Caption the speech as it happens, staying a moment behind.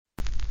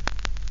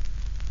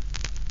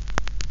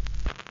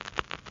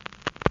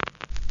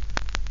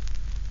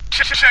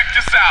Check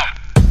this out.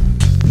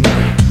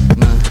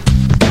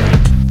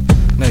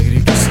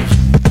 Negri Kissy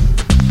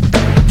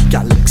και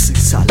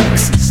Αλέξης.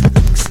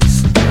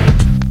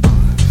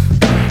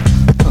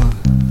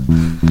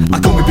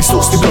 Ακόμη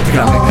πιστός στην πρώτη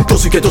γραμμή.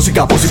 Τόσοι και τόσοι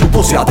καμπόσοι που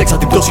πόσοι αντέξαν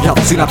την πτώση για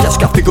δόση να πιάσει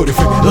κι αυτή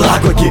κορυφή.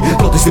 Λάκω εκεί,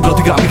 πρώτη στην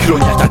πρώτη γραμμή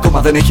χρόνια. Και ακόμα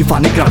δεν έχει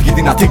φανεί κραυγή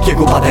δυνατή. Και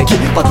εγώ πάντα εκεί,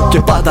 παντού και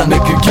πάντα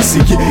νεκρική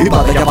σιγή. Η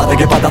πάντα για πάντα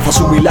και πάντα θα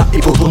σου μιλά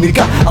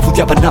υποτονικά. Αφού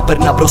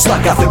περνά μπροστά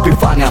κάθε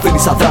επιφάνεια.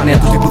 Αφήνεις αδράνεια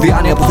του τύπου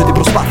διάνοια που θέτει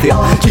προσπάθεια.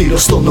 Κύριο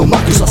στο όνομά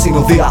του σαν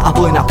συνοδεία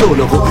από ένα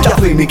πρόλογο. Και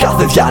αφήνει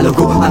κάθε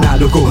διάλογο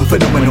ανάλογο.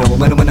 Φαινόμενο,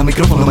 μένω με ένα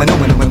μικρόφωνο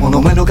μενόμενο.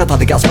 Μεμονωμένο,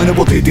 καταδικασμένο,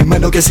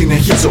 ποτιτημένο και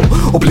συνεχίζω.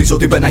 Οπλίζω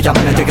την πένα για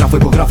μένα και γράφω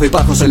υπογράφω.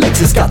 Υπάρχω σε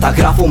λέξεις.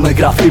 Καταγράφω με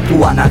γραφή που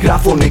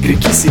αναγράφω.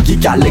 Νεκρική σιγή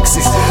και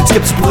Αλέξης.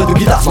 Σκέψεις που δεν του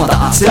κοιτάσματα.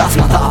 Σε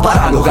άσματα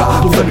παράλογα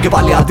που φέρνουν και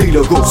πάλι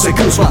αντίλογο. Σε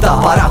κρούσματα,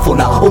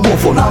 παράφωνα,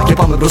 ομόφωνα. Και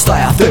πάμε μπροστά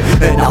αυτή.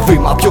 Ένα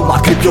βήμα πιο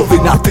μακρύ, πιο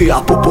δυνατή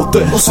από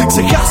ποτέ. Όσοι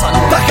ξεχάσανε,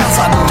 τα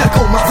χάσανε. Κι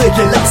ακόμα δεν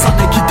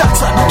γελάσανε.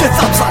 Κοιτάξανε και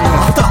θάψανε.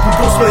 Αυτά που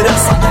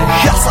προσπεράσανε,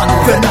 χάσανε.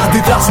 Δεν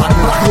αντιδράσανε.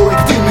 Εγώ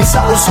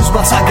εκτίμησα όσους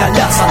μας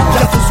αγκαλιάσανε.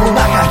 Για αυτούς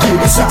μονάχα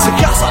γύρισα.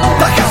 Ξεχάσανε,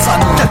 τα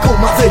χάσανε. Κι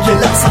ακόμα δεν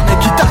γελάσανε.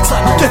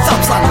 Κοιτάξανε και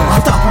θάψανε.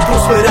 Αυτά που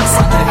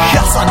προσπεράσανε,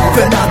 χάσανε.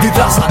 Δεν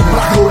αντιδράσανε.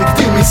 Εγώ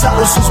εκτίμησα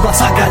όσους μας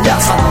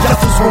αγκαλιάσανε. Για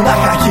αυτούς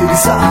μονάχα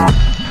γύρισα.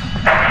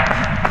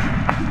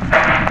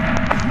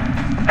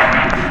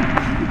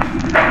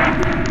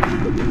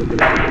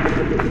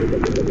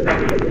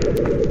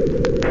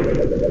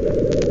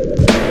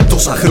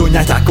 Τόσα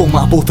χρόνια κι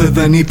ακόμα ποτέ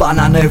δεν είπα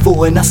να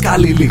ανέβω ένα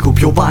σκάλι λίγο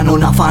πιο πάνω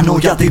να φανώ.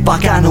 Γιατί είπα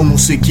κάνω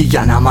μουσική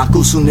για να μ'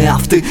 ακούσουνε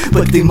αυτοί που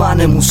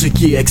εκτιμάνε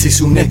μουσική.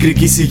 Εξίσου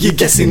νεκρική σιγή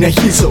και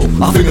συνεχίζω.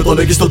 Αφήνω το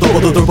λέγει στον τόπο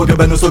τον τρόπο και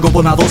μπαίνω στον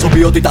κόπο να δώσω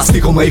ποιότητα.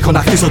 Στίχο με ήχο να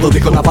χτίσω τον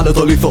τοίχο να βάλω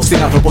το λίθο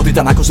στην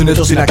ανθρωπότητα. Να ακούσουνε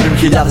τόσοι να κρίνουν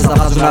χιλιάδες. Να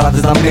βάζουν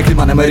αράδες να μην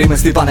εκτιμάνε. Με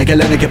ρήμες τι πάνε και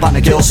λένε και πάνε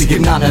και όσοι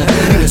γυρνάνε.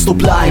 Είναι στο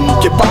πλάι μου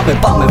και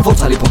πάμε.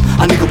 Φόρτσα λοιπόν.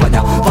 Ανοίγω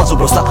πανιά, βάζω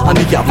μπροστά.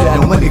 Ανοίγει αυλαία,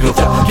 ενωμένη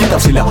γροθιά. Κοίτα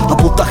ψηλά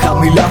από τα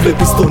χαμηλά.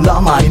 Βλέπεις το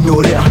λάμα είναι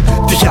ωραία.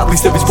 Τυχαία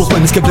πιστεύεις πως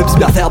μένεις και βλέπεις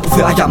μια θέα που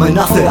θέα για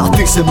μένα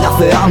θεατή σε μια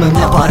θέα με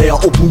μια παρέα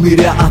όπου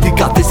μοιραία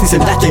αντικατέστησε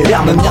μια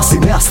κεραία με μια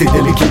σημαία στην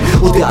τελική.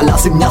 Ότι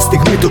αλλάζει μια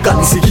στιγμή το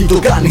κάνεις εκεί, το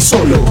κάνεις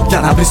όλο. Για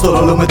να βρεις το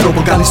ρόλο με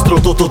τρόπο κάνεις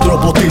τρότο το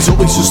τρόπο τη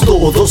ζωή σου στο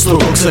οδόστρωο.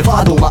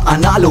 Ξεφάντωμα,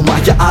 ανάλωμα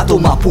για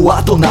άτομα που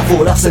άτονα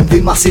φοράς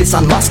ενδυμασίες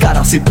σαν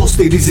μάσκαρας.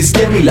 Υποστηρίζεις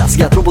και μιλάς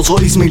για τρόπο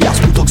ζωής μιλάς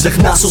που το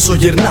ξεχνάς όσο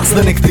γερνάς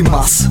δεν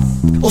εκτιμάς.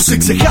 Όσοι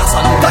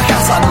ξεχάσανε, τα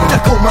χάσανε κι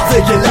ακόμα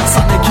δεν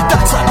γελάσανε.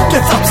 Κοιτάξανε και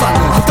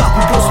θάψανε. Αυτά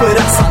που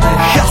προσπεράσανε,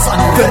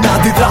 χάσανε. Δεν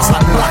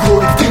αντιδράσανε. Εγώ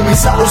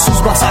εκτίμησα όσους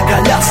μας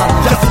αγκαλιάσανε.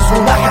 Για αυτούς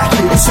μονάχα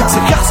γύρισα.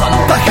 Ξεχάσανε,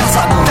 τα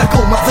χάσανε κι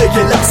ακόμα δεν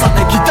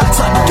γελάσανε.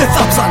 Κοιτάξανε και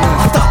θάψανε.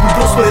 Αυτά που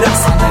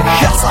προσπεράσανε,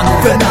 χάσανε.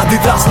 Δεν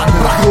αντιδράσανε.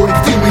 Εγώ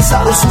εκτίμησα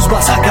όσους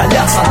μας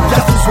αγκαλιάσανε. Για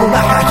αυτούς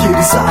μονάχα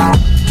γύρισα.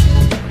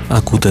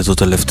 Ακούτε το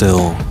τελευταίο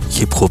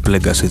Hip Hop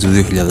Legacy του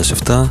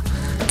 2007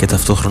 και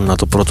ταυτόχρονα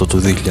το πρώτο του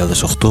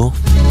 2008.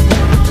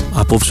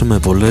 Απόψε με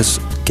πολλές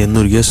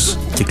καινούριες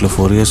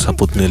κυκλοφορίες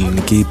από την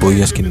ελληνική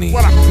υπόγεια σκηνή.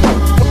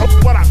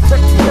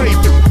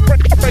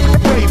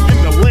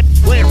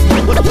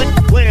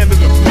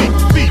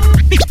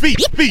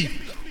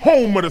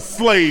 Home of the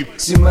slave.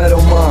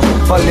 Ξημέρωμα,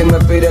 πάλι με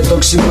πήρε το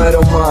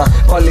ξημέρωμα.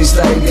 Πάλι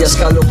στα ίδια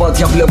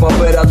σκαλοπάτια βλέπω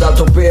απέραντα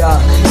τοπία.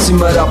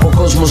 Σήμερα από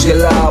κόσμος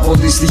γελά από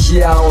τη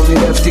στοιχεία.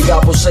 Ονειρεύτηκα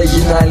πως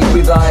έγινα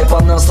ελπίδα.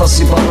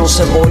 Επανάσταση πάνω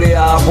σε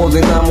πορεία.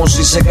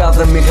 Αποδυνάμωση σε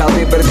κάθε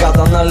μηχανή.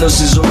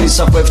 Υπερκατανάλωση ζωής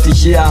από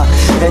ευτυχία.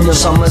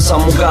 Ένιωσα μέσα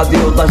μου κάτι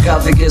όταν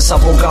χάθηκες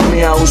από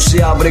καμία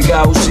ουσία.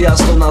 Βρήκα ουσία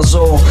στο να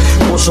ζω.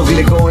 Πόσο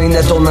γλυκό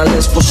είναι το να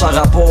λες πως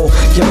αγαπώ.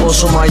 Και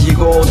πόσο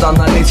μαγικό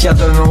όταν αλήθεια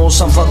το εννοώ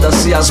σαν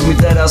φαντασίας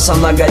μητέρα.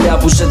 Σαν αγκαλιά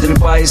που σε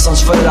τρυπάει σαν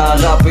σφαίρα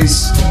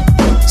αγάπης.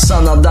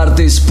 Σαν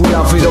αντάρτης που η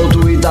αφηρό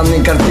του ήταν η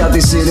καρδιά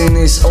της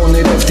ειρήνης.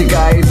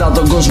 Ονειρευτικά είδα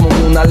τον κόσμο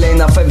μου να λέει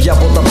να φεύγει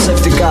από τα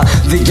ψεύτικα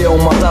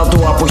δικαιώματά του.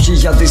 Αποχή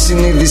για τη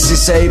συνείδηση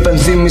σε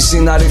υπενθύμηση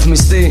να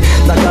ρυθμιστεί,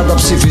 να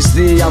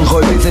καταψηφιστεί.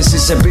 Αγχοεπίθεση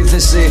σε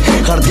επίθεση,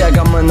 χαρτιά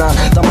καμένα.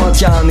 Τα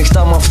μάτια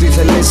ανοιχτά μ' αυτή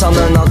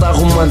θελήσανε να τα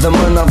έχουμε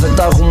δεμένα. Δεν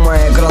τα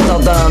έχουμε, κρατά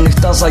τα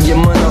ανοιχτά σαν και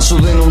εμένα. Σου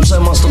δίνουν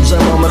ψέμα στο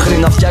ψέμα μέχρι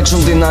να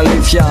φτιάξουν την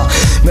αλήθεια.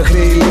 Μέχρι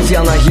η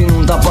ηλίθεια να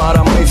γίνουν τα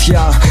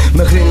παραμύθια.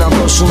 Μέχρι να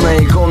δώσουν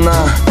εικόνα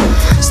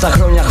στα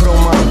χρόνια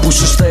χρώμα που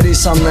σου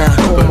στερήσανε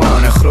ακόμα.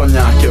 Περνάνε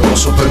χρόνια και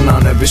όσο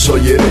περνάνε πίσω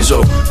γυρίζω.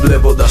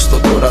 Βλέποντας το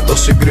τώρα το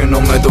συγκρίνω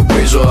με τον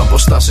πίσω.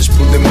 Αποστάσεις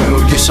που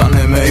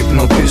δημιουργήσανε με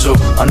υπνοτίζω.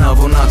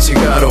 Ανάβω ένα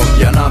τσιγάρο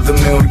για να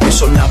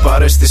δημιουργήσω μια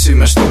παρέστηση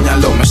μες στο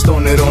μυαλό, μες στο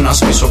όνειρο να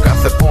σβήσω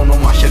κάθε πόνο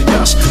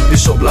μαχαιριάς.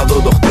 Πίσω πλατό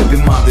το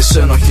χτύπημα της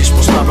ενοχής.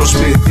 Πως να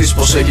προσποιηθείς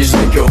πως έχεις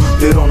δίκιο.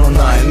 Πληρώνω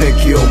ένα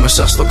ενίκιο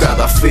μέσα στο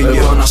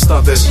καταφύγιο. Εγώ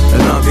αναστάτες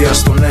ενάντια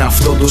στον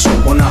εαυτό τους.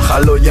 Μονάχα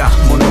λόγια,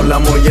 μόνο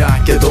λαμόγια.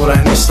 Και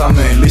τώρα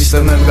ενίσταμε.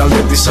 Λύστε με,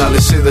 βγάλτε τις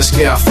αλυσίδες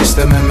και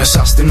αφήστε με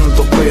μέσα στην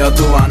ουτοπία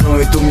του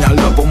ανόητου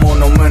μυαλού.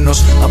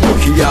 Απομονωμένος από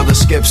χιλιάδες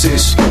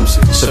σκέψεις.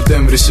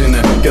 Σεπτέμβρης είναι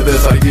και δεν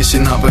θα αργήσει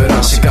να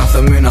περάσει.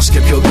 Κάθε μήνας και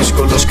πιο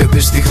δύσκολος και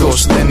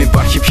δυστυχώς δεν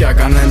υπάρχει πια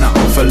κανένα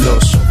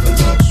όφελος.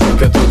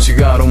 Και το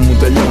τσιγάρο μου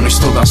τελειώνει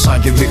στο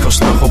δασάκι δίχως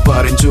να έχω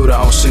πάρει τζούρα.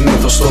 Ως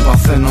συνήθως το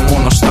παθαίνω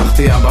μόνο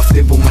στάχτη από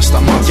αυτοί που μες στα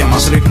μάτια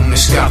μας ρίχνουν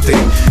ισκάρτη,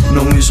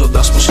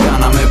 νομίζοντας πως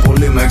κάναμε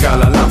πολύ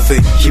μεγάλα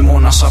λάθη.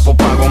 Χειμώνας από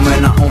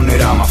παγωμένα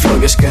όνειρα, μα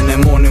φλόγες και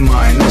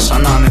νεμόνιμα. Είναι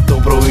σαν να είναι το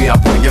πρωί,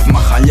 απόγευμα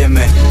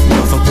χαλιέμαι.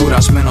 Νιώθω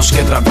κουρασμένος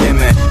και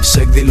τραβιέμαι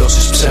σε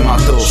εκδηλώσεις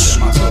ψέματος.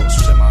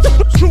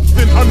 Truth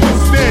and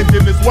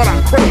understanding is what I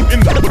crave in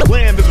the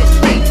land of the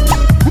free.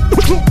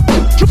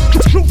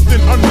 Truth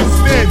and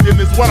understanding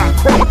is what I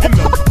crave in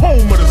the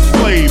home of the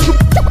slave.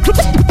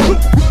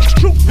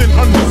 Truth and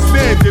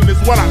understanding is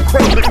what I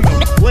crave in the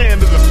land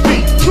of the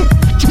free.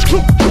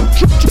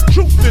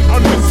 Truth and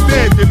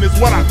understanding is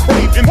what I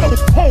crave in the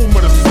home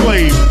of the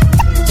slave.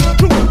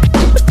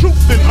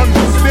 Truth and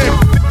understanding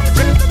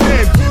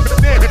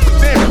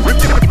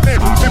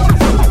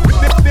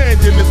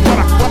is what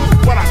I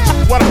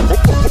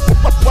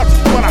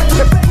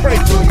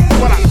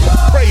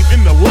crave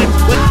in the land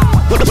of the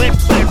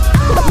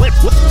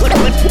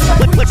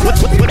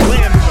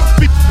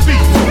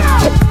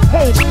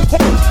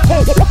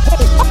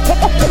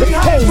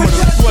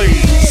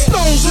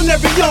Stones on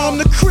every arm,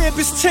 the crib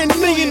is 10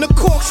 million. The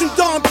corks and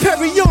Dom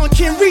Perignon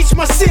can't reach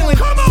my ceiling.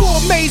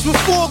 4 maze with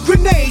 4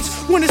 grenades.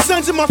 When the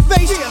sun's in my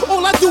face,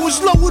 all I do is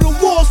lower the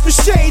walls for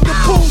shade. The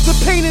pools are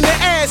pain in the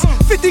ass.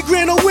 50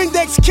 grand on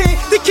Windex, kid.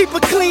 They keep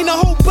it clean, the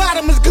whole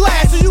bottom is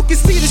glass. So you can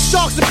see the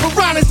sharks and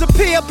piranhas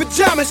appear in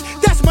pajamas.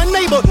 That's my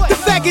neighbor, the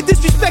faggot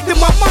disrespecting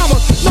my mama.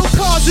 No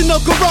cars in no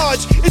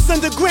garage, it's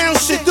underground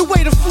shit. The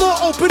way the floor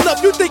opened up,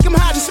 you think I'm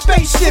hiding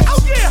spaceships.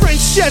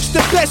 French chefs,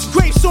 the best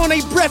grapes on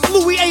their breath.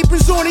 Louis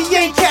aprons on the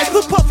yank cats,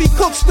 but Puffy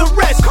cooks the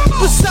rest.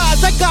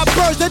 Besides, I got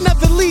birds that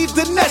never leave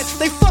the nest.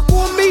 They fuck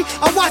on me,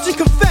 I watch and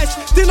confess,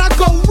 then I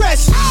go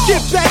rest.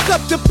 Get back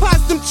up,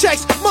 deposit them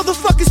checks.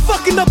 Motherfuckers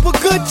fucking up a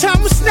good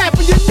time, I'm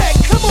snapping your neck,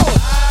 come on.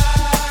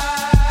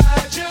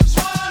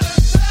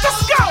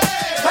 Let's go!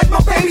 Like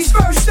my baby's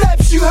first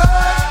steps, you heard?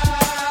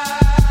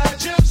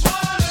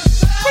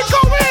 We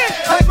go in!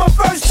 Like my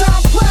first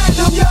time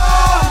platinum,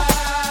 y'all!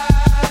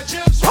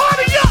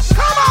 Party up,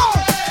 come on!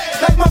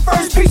 Like my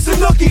first piece of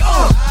nookie,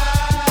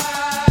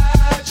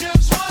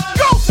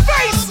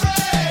 Ghostface!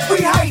 We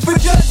hype for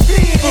just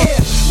being here.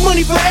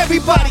 Money for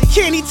everybody,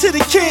 candy to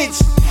the kids.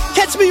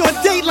 Catch me on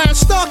Dateline,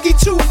 Starkey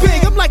too big.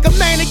 I'm like a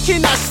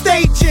mannequin, I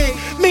staging.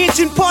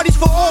 Mansion parties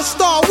for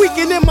All-Star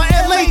Weekend in my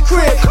LA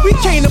crib. We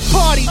came to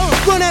party,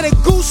 run out of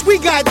goose, we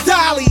got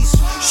dollies.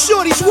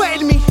 Shorty's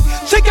wetting me,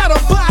 check out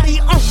her body.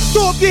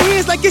 Throw up your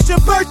hands like it's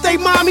your birthday,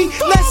 mommy.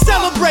 Let's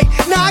celebrate.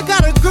 Now I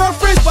got a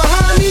girlfriend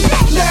behind me.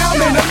 Now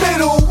I'm in the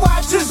middle,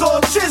 watches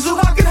all chisel.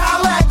 I can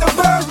holler at the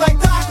birds like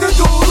Dr.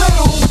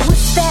 Dolittle.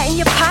 What's that in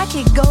your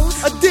pocket, Ghost?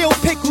 A deal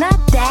pick. Not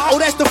that. Oh,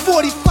 that's the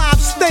 45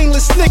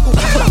 stainless nickel.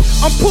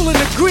 I'm pulling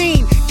the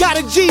green. Got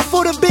a G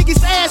for the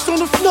biggest ass on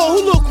the floor who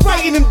look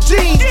right in them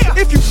jeans.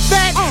 If you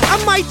fat, I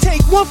might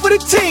take one for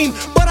the team,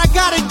 but I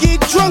gotta get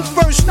drunk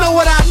first, know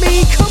what I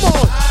mean? Come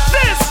on.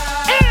 This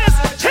is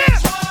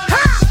hip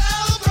hop.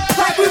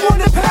 Like we won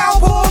the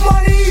Powerball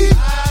money.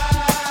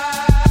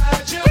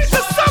 We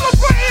just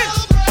celebrating.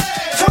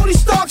 Tony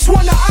Stark's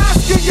won the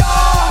Oscar,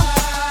 y'all.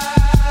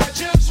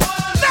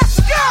 Let's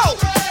go.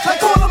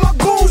 Like all of my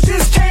goons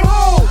just came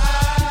home.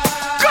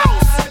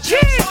 Ghost,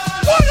 kid,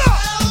 what up?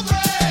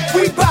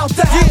 We bout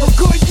to have a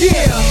good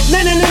year.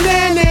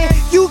 Na-na-na-na-na.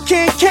 You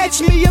can't catch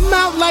me, I'm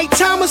out like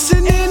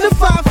Thomason in the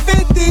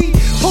 550.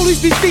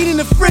 Police be feeding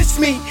to frisk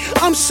me.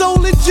 I'm so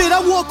legit, I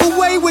walk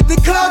away with the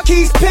car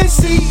keys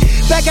pissy.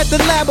 Back at the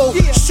labo,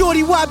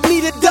 shorty wop me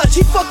to Dutch.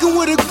 He fucking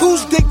with a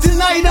goose dick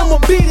tonight, I'ma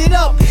beat it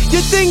up.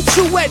 Your thing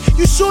too wet,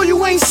 you sure you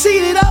ain't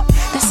seated up?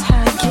 That's how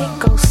I get,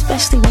 Ghost,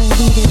 especially when you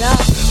beat it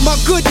up. My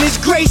goodness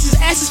gracious,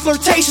 ass is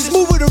flirtatious.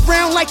 Move it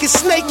around like a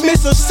snake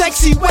miss or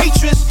sexy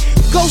waitress.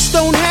 Ghosts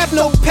don't have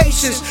no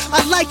patience. I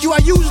like you,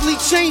 I usually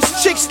change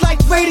chicks like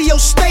radio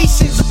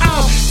stations.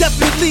 I'm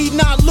definitely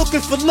not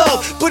looking for love,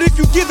 but if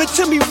you give it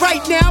to me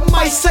right now, I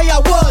might say I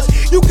was.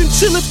 You can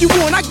chill if you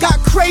want, I got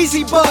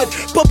crazy bud.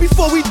 But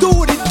before we do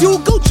what it do,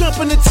 go jump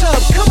in the tub,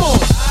 come on.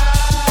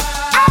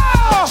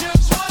 Oh!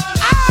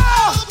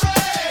 Oh!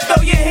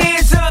 Throw your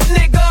hands up,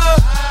 nigga.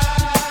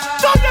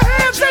 Throw your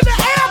hands in the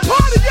air,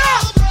 party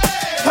up.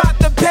 Pop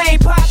the pain,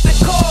 pop the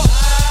core.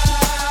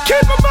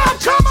 Keep them up,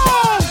 come on.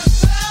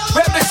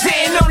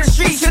 Representing on the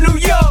streets of New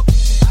York.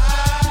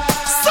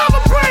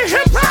 Celebrate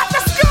hip-hop,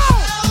 let's go.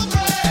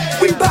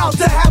 We bout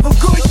to have a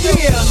good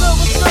year.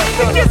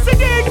 Gets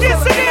it in,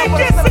 gets it in,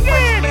 gets it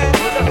in.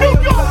 New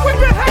York, we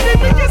been headed,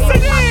 we gets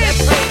it in.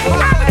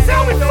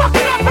 Allentown, we fuck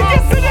it up, we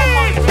gets it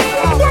in.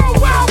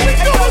 Worldwide, we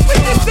do it, we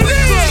gets it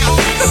in.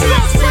 The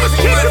Lost First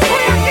Kid, we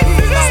gets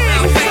it in.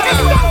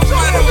 Stop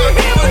trying to be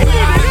here, we get it in.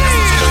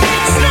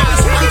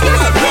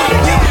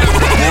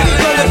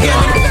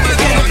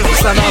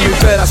 Ξανά μη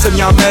πέρασε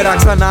μια μέρα,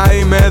 ξανά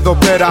είμαι εδώ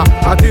πέρα.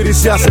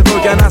 Αντιρρησίας εδώ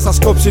για να σας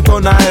κόψει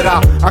τον αέρα.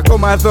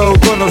 Ακόμα εδώ ο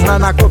κόνος να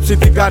ανακόψει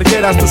την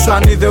καριέρα στους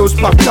ανίδεους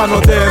που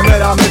αυξάνονται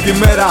μέρα με τη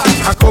μέρα.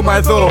 Ακόμα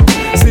εδώ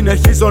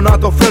συνεχίζω να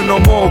το φέρνω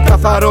μό.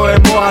 Καθαρό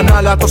αιμό,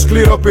 ανάλατο,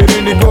 σκληρό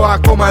πυρηνικό.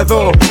 Ακόμα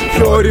εδώ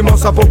πιο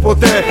όριμος από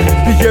ποτέ.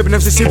 Πήγε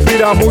έμπνευση η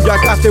πείρα μου για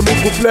κάθε μου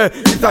κουπλέ.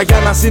 Ήρθα για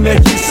να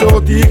συνεχίσω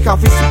ό,τι είχα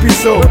αφήσει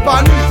πίσω.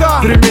 Επανήλθα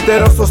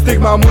τριμύτερο στο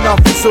στίγμα μου να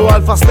αφήσω.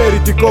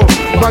 Αλφαστερητικό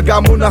μάγκα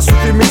μου να σου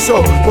θυμίσω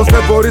πως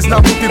δεν μπορείς να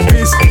μου την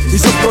πεις.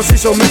 Ίσως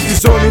προσίσω με στη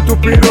ζώνη του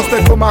πυρός.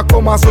 Στέκομαι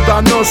ακόμα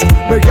ζωντανός.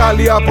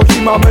 Μεγάλη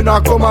αποχήμα μένω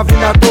ακόμα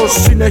δυνατός.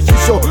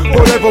 Συνεχίσω,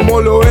 πορεύομαι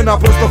όλο ένα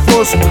προς το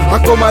φως.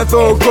 Ακόμα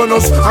εδώ ο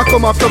κόνος,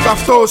 ακόμα πιο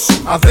καυτός.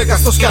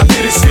 Αδέκαστος και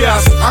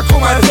αντιρρησίας,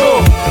 ακόμα εδώ.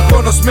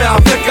 Κόνος με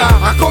αδέκα,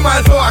 ακόμα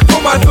εδώ,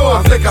 ακόμα εδώ.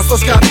 Αδέκαστος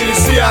και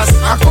αντιρρησίας,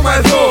 ακόμα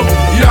εδώ.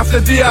 Η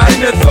αυθεντία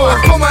είναι εδώ,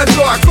 ακόμα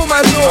εδώ, ακόμα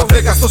εδώ.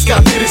 Αδέκαστος και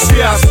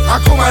αντιρρησίας,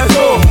 ακόμα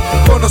εδώ.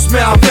 Κόνος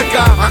με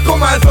αδέκα,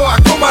 ακόμα εδώ,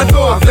 ακόμα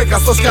εδώ.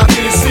 Αδέκαστος και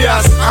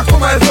αντιρρησίας,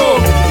 ακόμα εδώ.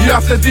 Η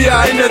αυθεντία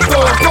είναι εδώ,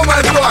 ακόμα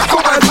εδώ,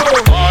 ακόμα εδώ.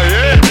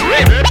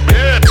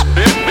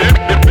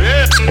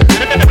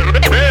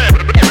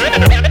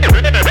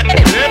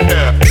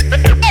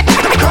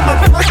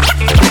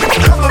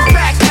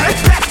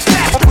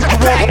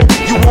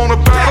 You wanna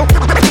battle?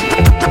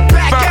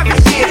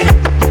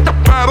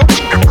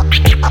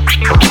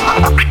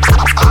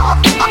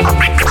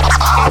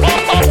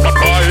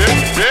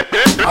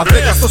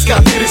 Αδέκαστος και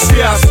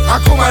αντιρρησίας,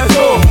 ακόμα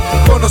εδώ.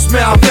 Κόνος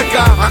με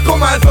αδέκα,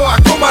 ακόμα εδώ,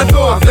 ακόμα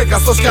εδώ.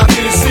 Αδέκαστος και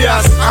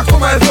αντιρρησίας,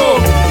 ακόμα εδώ.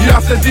 Η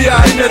αυθεντία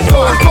είναι εδώ,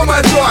 ακόμα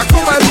εδώ,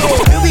 ακόμα εδώ.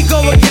 Here we go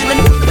again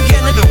and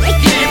again and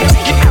again.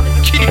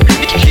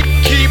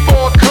 Keep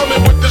on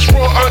coming with this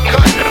raw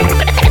uncut.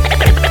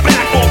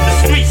 Back off the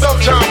streets. No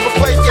time for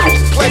play.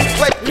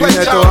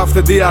 Είναι το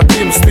αυθεντία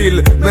team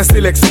style με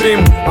στυλ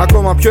extreme.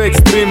 Ακόμα πιο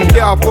extreme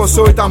και από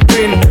όσο ήταν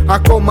πριν.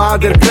 Ακόμα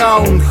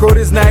underground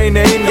χωρίς να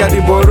είναι in.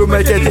 Γιατί μπορούμε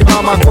και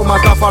τιμάμε ακόμα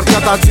τα φαρτιά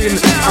τα τζιν.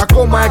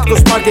 Ακόμα εκτός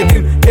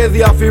marketing και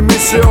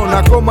διαφημίσεων.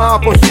 Ακόμα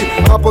αποχή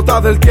από τα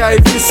δελτία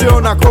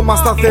ειδήσεων. Ακόμα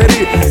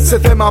σταθερή σε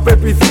θέμα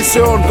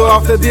πεποιθήσεων. Το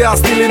αυθεντία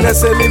στυλ είναι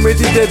σε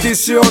limited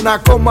edition.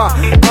 Ακόμα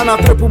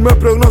ανατρέπουμε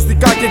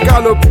προγνωστικά και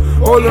κάλοπ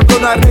όλων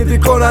των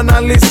αρνητικών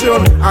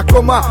αναλύσεων.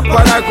 Ακόμα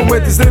παράγουμε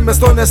τις ρήμες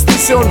των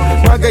αισθήσεων.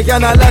 Μάγκα για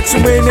να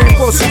αλλάξουμε είναι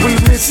impossible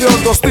mission.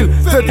 Το στυλ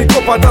θετικό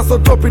πάντα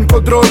στο topping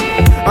control.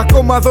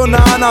 Ακόμα εδώ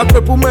να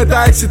ανατρέπουμε τα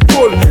exit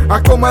poll.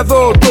 Ακόμα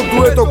εδώ το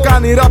ντουέτο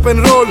κάνει rap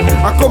and roll.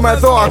 Ακόμα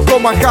εδώ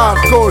ακόμα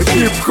hardcore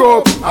hip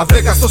hop.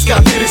 Αδέκαστος και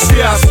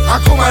αντιρρησίας,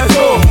 ακόμα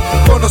εδώ.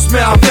 Κόνος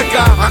με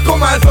αδέκα,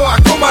 ακόμα εδώ,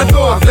 ακόμα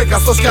εδώ.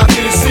 Αδέκαστος και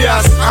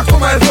αντιρρησίας,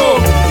 ακόμα εδώ.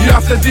 Η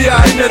αυθεντία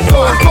είναι εδώ,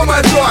 ακόμα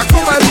εδώ,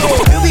 ακόμα εδώ.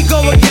 Here we go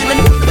again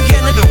and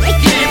again and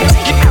again.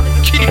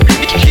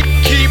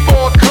 Keep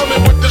on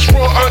coming with this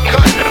raw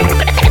uncut.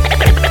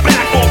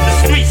 Back off the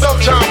streets. No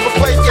time for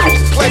play.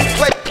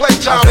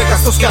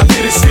 Αδέκαστος και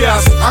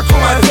αντιρρησίας,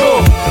 ακόμα εδώ.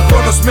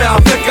 Κόνος με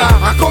αδέκα,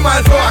 ακόμα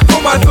εδώ,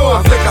 ακόμα εδώ.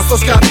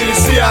 Αδέκαστος και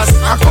αντιρρησίας,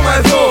 ακόμα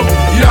εδώ.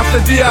 Η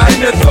αυθεντία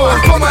είναι εδώ,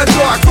 ακόμα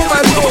εδώ, ακόμα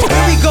εδώ.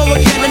 Here we go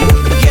again and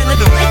again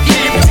and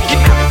again.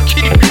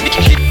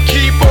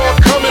 Keep on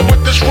coming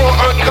with this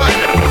raw uncut.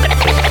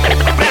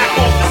 Back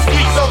off the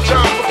streets. No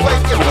time for play.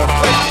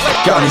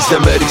 Κανείς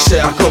δεν με ρίξε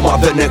ακόμα,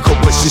 δεν έχω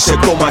πέσει σε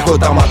κόμμα. Έχω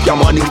τα μάτια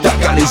μου ανοιχτά,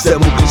 κανείς δεν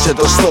μου κλείσε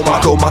το στόμα.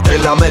 Ακόμα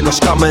τρελαμένος,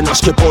 καμένος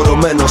και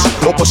πορωμένος.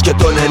 Όπως και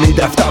το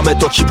 97 με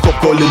το hip hop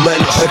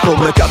κολλημένος.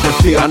 Έρχομαι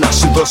κατευθείαν να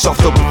σου δώσω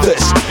αυτό που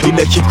θες.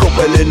 Είναι hip hop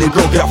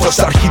ελληνικό, γράφω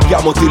στα αρχίδια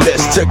μου τι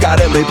λες.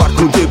 Τσεκάρε με,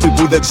 υπάρχουν τύποι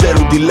που δεν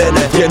ξέρουν τι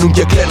λένε. Βγαίνουν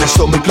και κλαίνε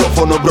στο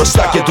μικρόφωνο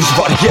μπροστά και τους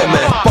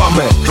βαριέμαι.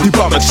 Πάμε,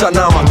 χτυπάμε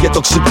ξανά μα και το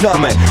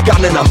ξυπνάμε.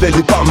 Κανένα δεν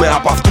λυπάμαι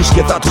από αυτούς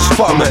και θα τους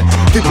φάμε.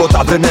 Τίποτα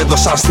δεν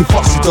έδωσαν στη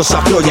φάση τόσα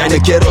χρόνια.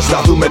 Είναι καιρός να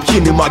δούμε ποιοι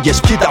είναι οι μάγκες,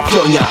 ποιοι τα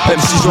πιόνια.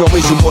 MCs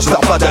νομίζουν πως τα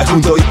πάντα έχουν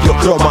το ίδιο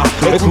χρώμα.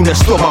 Έχουνε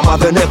στόμα μα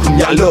δεν έχουν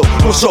μυαλό.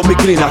 Πόσο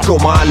μικρή είναι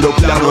ακόμα, άλλο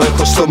πλάνο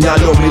έχω στο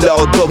μυαλό.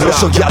 Μιλάω ντόμπρα,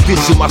 όσο γιατί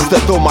είμαστε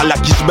εδώ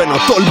μαλακισμένο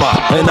τόλμα.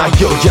 Ένα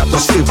γιο για το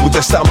στυλ που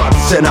δεν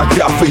σταμάτησε να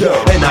γράφει.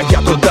 Ένα για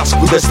τον Dash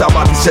που δεν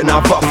σταμάτησε να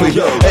βάφει.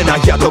 Ένα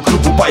για το κρου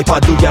που πάει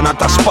παντού για να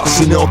τα σπάσει.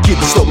 Είναι ο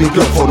Kid στο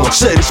μικρόφωνο,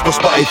 ξέρεις πως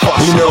πάει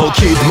φάση. Είναι ο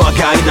Kid,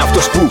 μάγκα είναι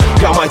αυτός που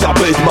γαμάει τα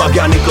beat.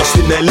 Μάγκα ανήκω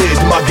στην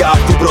elite, μάγκα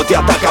απ' την πρώτη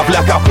ατάκα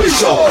βλάκα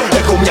πίσω.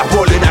 Έχω μια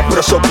πόλη να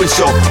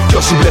εκπροσωπήσω. Κι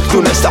όσοι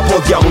μπλεχτούνε στα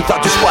πόδια μου θα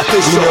τους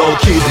πατήσω. Είναι ο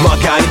Kid,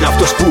 μάγκα είναι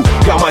αυτός που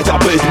γαμάει τα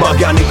beat.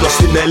 Μάγκα ανήκω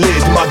στην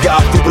elite, μάγκα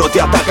απ' την πρώτη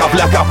ατάκα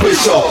βλάκα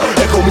πίσω.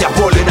 Έχω μια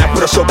πόλη να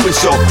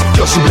εκπροσωπήσω.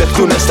 Κι όσοι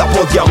μπλεχτούνε στα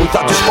πόδια μου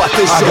θα τους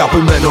πατήσω.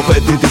 Αγαπημένο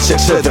παιδί της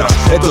εξέδρας,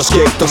 εντός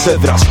και εκτός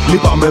έδρας.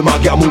 Λυπάμαι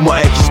μάγκα μου μα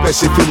έχεις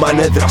πέσει θύμα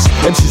ενέδρας.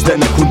 MCs δεν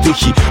έχουν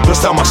τύχη,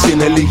 μπροστά μας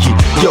είναι λίγοι.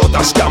 Και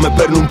όταν σκάμε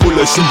παίρνουν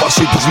πουλο η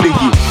σύμβαση τους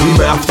λίγοι.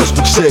 Είμαι αυτός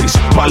που ξέρεις,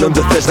 μάλλον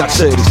δεν θες να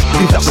ξέρεις.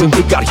 Τι θα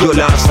συμβεί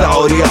καριόλα αν στα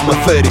όρια με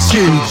φέρεις.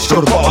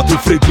 Σκορπάω τη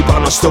φρίκη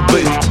πάνω στο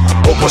beat.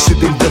 Όπως η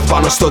Till Death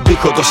πάνω στον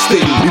τοίχο το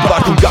στυλ.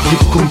 Υπάρχουν κάποιοι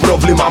που έχουν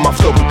πρόβλημα με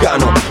αυτό που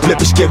κάνω.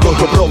 Βλέπεις κι εγώ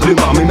έχω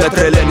πρόβλημα, μη με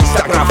τρελαίνεις,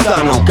 τα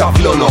κραφτάνω.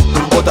 ξαπλώνω.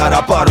 Όταν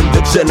ραπάρουν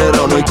δεν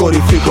ξενερώνω. Η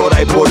κορυφή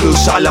χωράει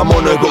πολλούς, αλλά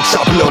μόνο εγώ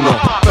ξαπλώνω.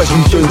 Πες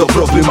μου ποιο είναι το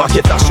πρόβλημα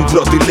και θα σου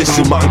βρω τη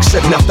λύση. Μα αν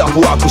ξέχνει αυτά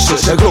που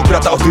άκουσες, εγώ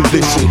κρατάω τη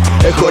δύση.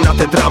 Έχω ένα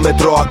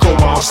τετράμετρο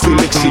ακόμα ως τη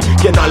λήξη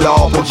και ένα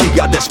λαό από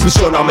γίγαντες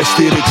πίσω να με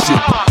στηρίξει.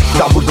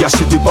 Τα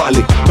βουριάσει την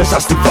πάλι, μέσα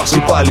στη φάση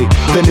πάλι.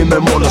 Δεν είμαι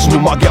μόνος μου,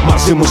 μάγκα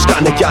μαζί μου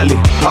σκάνε κι άλλοι.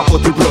 Από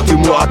την πρώτη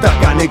μου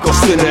ατάκα ανήκω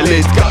στην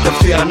ελίτ.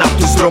 Κατευθείαν απ'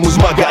 τους δρόμους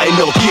μάγκα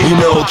είναι ο kid.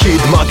 Είναι ο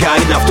kid, μάγκα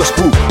είναι αυτός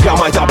που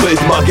γαμάει τα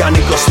beat. Μάγκα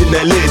ανήκω στην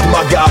ελίτ,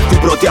 μάγκα απ' την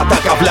πρώτη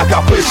ατάκα βλάκα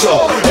πίσω.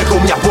 Έχω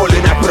μια πόλη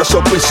να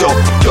εκπροσωπήσω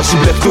κι όσοι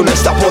μπλεχτούνε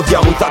στα πόδια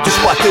μου θα τους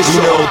πατήσω.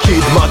 Είναι ο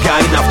kid, μάγκα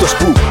είναι αυτός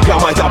που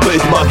γαμάει τα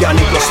beat. Μάγκα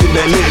ανήκω στην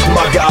ελίτ,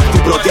 μάγκα απ'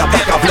 την πρώτη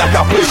ατάκα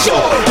βλάκα πίσω.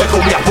 Έχω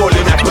μια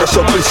πόλη να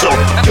εκπροσωπήσω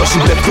κι όσοι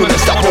μπλεχτούνε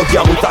στα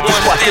πόδια μου θα τους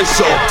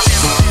πατήσω.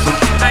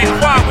 Hey,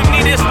 why we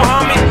need this one,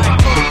 homie?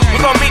 We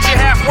gon' meet you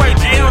halfway,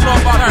 G. I don't know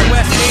about our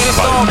West End. It's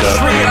all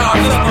trip.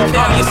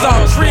 It's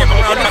all trip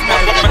around this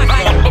motherfucker.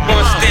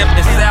 One step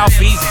in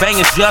Southeast,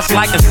 banging just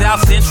like the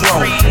South Central.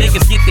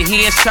 Niggas get the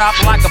head chopped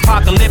like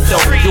Apocalypto.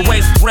 Your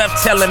waist breath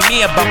telling me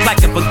about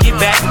like a forget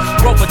back.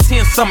 Roll for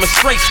 10 summers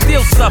straight,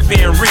 still suffer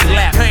and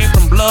relapse. Pain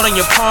from blood on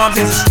your palms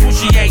is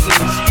excruciating.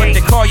 But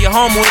they call you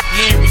home if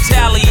you ain't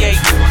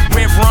retaliating.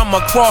 Red rum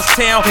across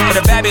town for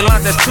the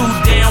Babylons that's two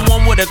down.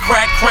 One with a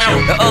crack crown,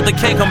 the other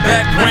can't come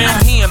back round.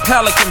 He in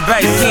Pelican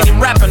Bay, seen him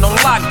rapping on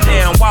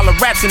lockdown while the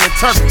rats in the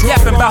turf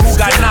yapping about who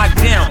got knocked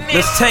down.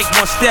 Let's take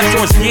one step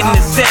towards getting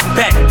the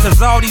setback, cause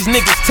all these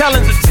niggas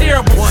telling's a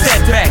terrible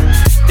setback.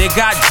 They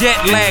got jet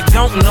lag,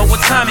 don't know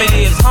what time it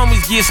is.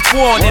 Homies get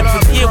spoiled and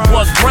forget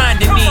what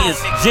grinding is.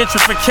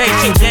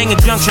 Gentrification, gang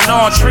injunction,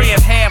 all tread.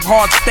 Half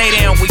hard, stay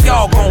down, we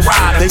all gon'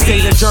 ride. They say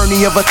the journey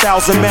of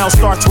 1,000 miles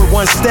starts with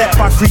one step.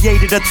 I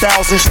created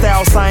 1,000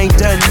 styles, I ain't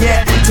done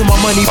yet. To my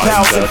money,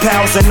 pals and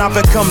pals, and I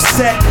become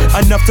set.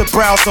 Enough to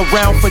browse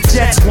around for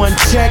jets, one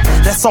check.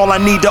 That's all I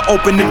need to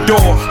open the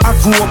door. I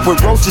grew up with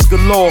roaches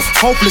galore,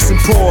 hopeless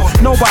and poor.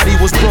 Nobody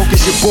was broke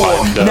as your boy.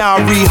 Now I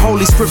read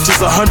holy scriptures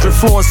 100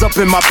 floors up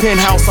in my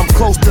penthouse. I'm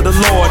close to the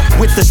Lord,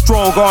 with the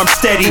strong arm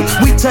steady.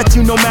 We touch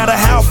you no matter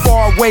how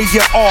far away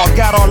you are.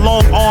 Got our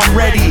long arm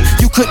ready.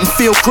 You couldn't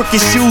feel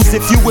crooked shoes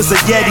if you was a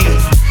Yeti.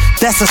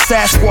 That's a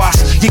Sasquatch,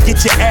 you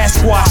get your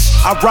ass washed.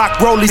 I rock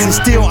rollies and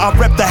still I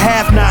rep the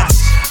have-nots.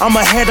 I'm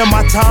ahead of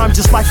my time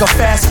just like a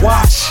fast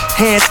watch.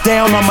 Hands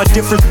down, I'm a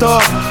different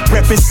thug.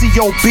 Reppin'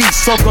 COB,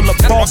 circle of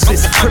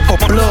bosses, triple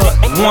blood.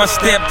 One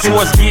step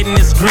towards getting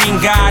this green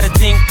guy to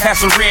think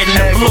past the red and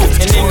the blue.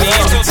 And in the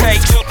end we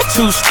take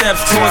 2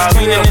 steps towards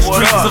cleaning the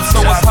streets up so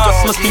us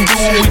hustlers can do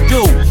what we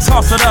do.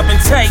 Toss it up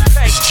and take.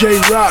 It's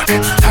J-Rock,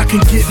 I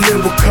can get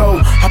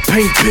lyrical. I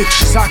paint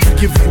pictures, I can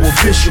give you a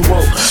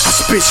visual. I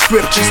spit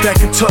scriptures that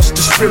can touch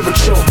the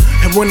spiritual.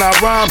 And when I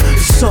rhyme,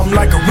 it's something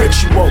like a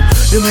ritual.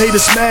 Them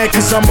haters mad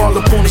cause I'm all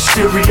up on the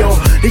stereo.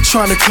 They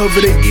tryna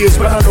cover their ears,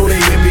 but I know they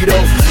hear me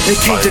though. They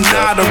can't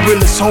deny the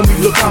realest, homie,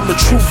 look, I'm the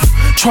truth.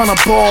 Tryna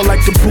ball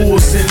like the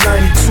Bulls in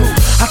 92.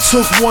 I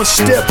took one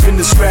step in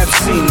this rap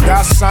scene.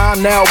 Got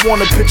signed, now I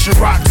wanna pitch a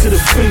rock to the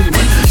fiend.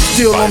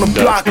 Still on the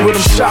block with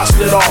them shots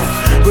lit off.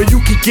 Where you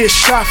can get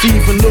shot for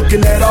even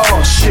looking at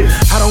all shit.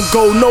 I don't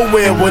go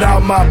nowhere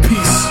without my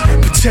peace.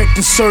 Protect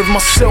and serve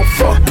myself,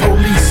 fuck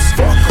police.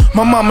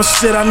 My mama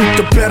said I need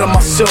to better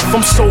myself.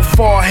 I'm so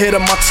far ahead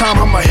of my time,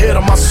 I'm ahead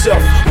of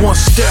myself. One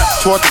step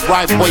toward the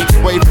right way,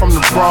 away from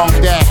the wrong.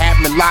 That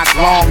happened locked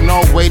long, no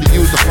way to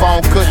use the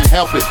phone, couldn't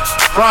help it.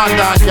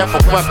 Rondon kept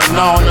a weapon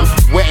on them,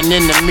 wetting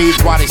enemies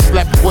while they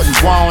slept, wouldn't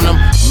want them.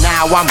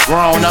 Now I'm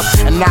grown up,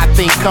 and I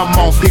think, come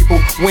on people,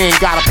 we ain't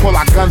gotta pull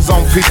our guns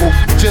on people.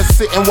 Just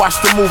sit and watch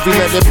the movie,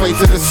 let it play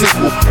to the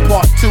sequel.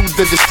 Part 2,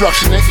 the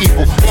destruction of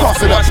evil.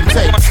 Toss it up and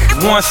take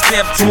one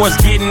step towards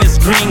getting this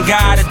green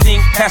guy to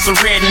think past the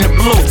red and the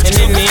blue. And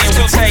in the end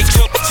we take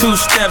 2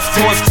 steps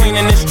towards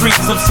cleaning the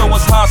streets up so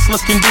us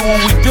hustlers can do what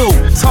we do.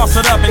 Toss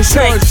it up and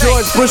take.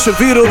 George Bush and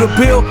veto the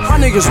bill. My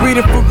niggas read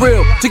it for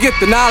real. To get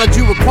the knowledge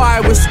you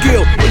require with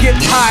skill. To get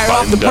higher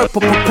off the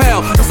purple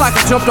propel. It's like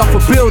I jumped off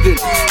a building.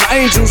 The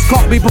angels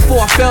caught me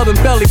before I fell and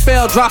belly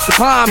fell. Dropped the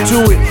palm to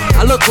it.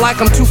 I look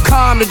like I'm too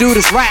calm to do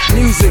this rap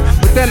music.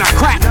 But then I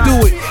crack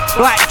through it.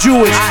 Black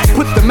Jewish,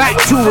 put the Mac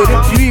to it.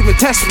 If you even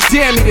test me,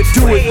 dare me to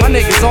do it. My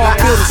niggas all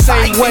feel the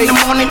same way. In the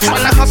morning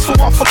tryna hustle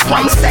off a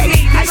crumbs day.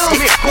 I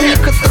skip school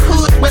cause the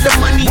hood where the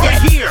money at.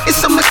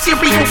 It's a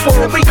material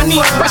world, I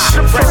need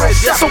pressure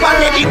first. So I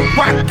let it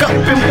rock up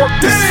and work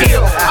the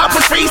skill. I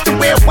was raised to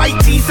wear white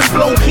tees and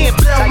blow hemp.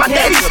 My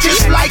daddy's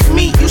just like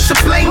me, you should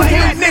blame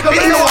him.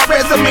 They know our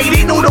resume,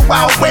 they know the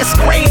Wild West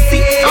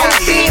crazy. I'm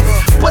dance,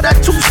 but a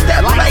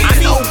 2-step late. I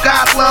know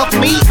God loved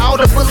me, all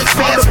the bullets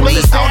passed me.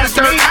 All the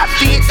dirt I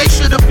did, they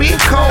should've been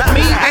called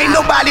me. Ain't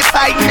nobody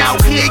fighting out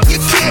here, you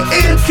can't.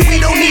 We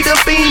don't need a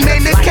beam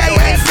and the K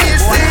ain't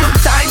missing.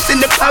 Sometimes in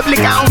the public,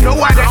 I don't know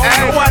how to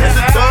act. It's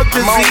a thug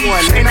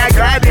disease, and I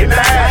got it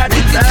bad.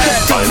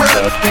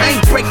 I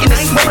ain't breaking the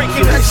sweat,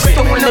 just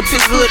throwing of the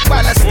hood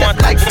while I step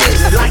like this.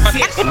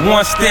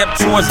 One step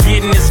towards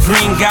getting this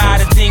green guy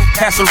to think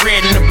past the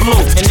red and the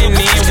blue. And in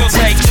the end we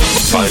take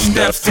 2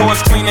 steps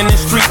towards cleaning the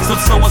streets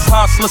up so us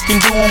hustlers can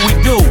do what we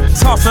do.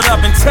 Toss it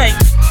up and take.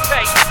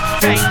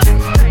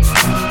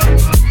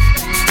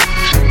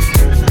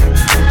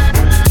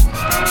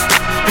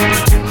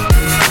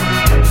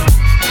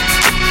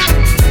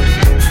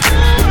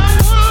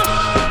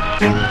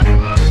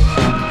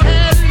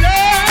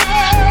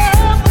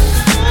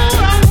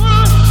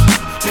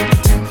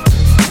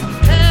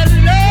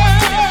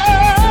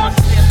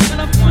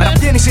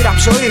 Ραπ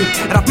ζωή,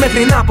 ραπ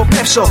μέχρι να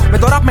αποπνεύσω. Με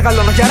το ραπ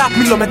μεγαλώνω για ραπ,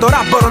 μιλώ με το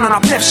ραπ μπορώ να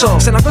αναπνεύσω.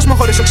 Σε έναν κόσμο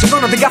χωρίς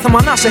οξυγόνο την κάθε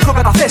μανά σε έχω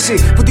καταθέσει.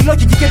 Που τη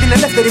λογική και την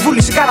ελεύθερη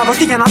βούληση κάνα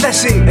δοκί για να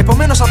δέσει.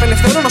 Επομένως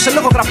απελευθερώνω σε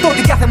λόγο γραπτό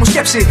την κάθε μου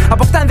σκέψη.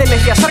 Αποκτά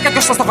ενδελεχεία σάρκα και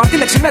ώστα στο χαρτί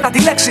λέξη μετά τη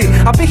λέξη.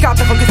 Απήχα,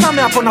 απέχω και θα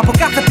με απον από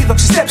κάθε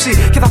επίδοξη στέψη.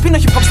 Και θα πίνω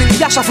hip hop στην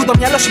υγειά σου αφού το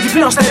μυαλό σου έχει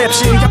πλέον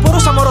στερέψει. Για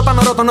πορώσα μωρό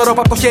τον ορό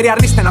που από το χέρι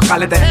αρνείστε να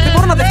βγάλετε. Δεν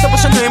μπορώ να δεχτώ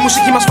πως εννοεί η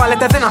μουσική μας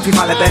φάλετε, δεν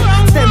αμφιβάλλετε.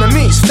 Φταίμε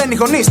εμείς, φταίνει οι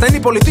γονείς, φταίνει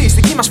οι πολιτείς.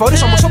 Δική μας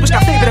φορείς όμως όπως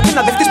καυτή πρέπει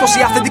να δεχτείς πως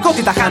η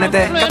αυθεντικότητα χάνεται.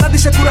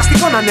 Κατάντησε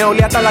κουραστικό να είναι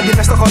όλοι αταλαντοί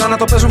μες στο χώρο να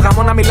το παίζουν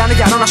γαμό, να μιλάνε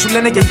για να σου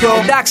λένε και γιο.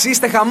 Εντάξει,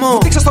 είστε χαμό.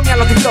 Δείξα στο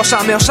μυαλό τη γλώσσα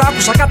με όσα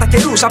άκουσα κατά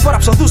καιρούς.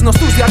 Απόραψω τους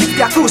γνωστούς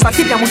διαδικτυακούς. Τα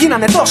αρχίδια μου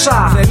γίνανε τόσα.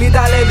 Θέλει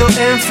ταλέντο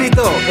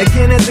εμφυτό, εκεί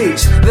είναι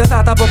δεις. Δεν θα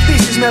τα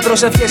αποκτήσεις με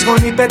προσευχές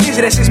γονιπετής.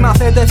 Ρε εσείς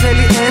μαθαίνετε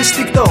θέλει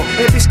ενστικτό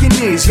επί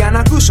σκηνής. Για να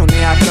ακούσουν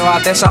οι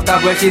ακροατές αυτά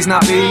που έχεις να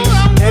πεις.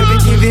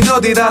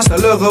 Επικινδυνότητα στο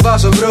λόγο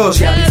βάζω μπρος.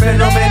 Γιατί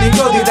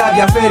φαινομενικότητα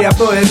διαφέρει από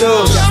το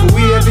εντός. Αφού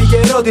η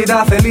επικαιρότητα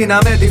θέλει να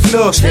με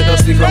τυφλός. Και το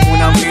στίχο μου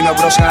να μείνω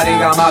προς χάρη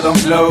γαμάτων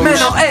flows.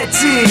 Μένω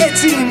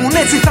έτσι ήμουν,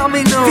 έτσι θα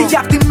μείνω. Φύγε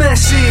απ' τη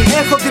μέση,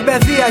 έχω την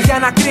παιδεία για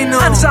να κρίνω.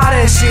 Αν σ'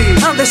 αρέσει,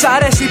 αν δεν σ'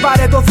 αρέσει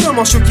πάρε το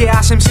δρόμο σου. Και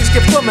άσε μη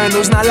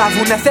σκεπτόμενους να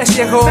λάβουνε θέση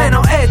εγώ.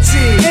 Μένω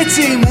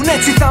έτσι ήμουν,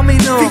 έτσι θα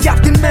μείνω. Φύγε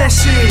απ' τη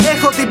μέση,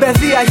 έχω την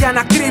παιδεία για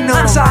να κρίνω.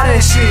 Αν σ'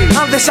 αρέσει,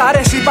 αν δεν σ'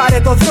 αρέσει πάρε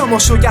το δρόμο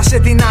σου. Κι άσε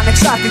την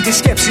ανεξάρτητη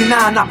σκέψη να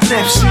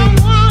αναπνεύσει.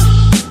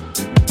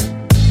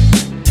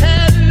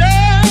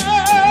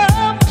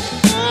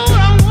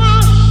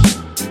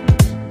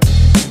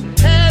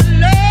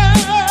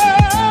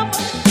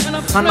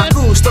 Αν μ'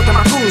 ακούς, τότε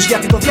μ' ακούς,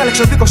 γιατί το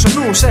διάλεξε ο δίκος σου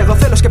νους. Εγώ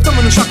θέλω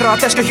σκεπτόμενους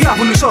ακροατές και όχι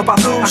άβουλους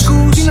οπαδούς.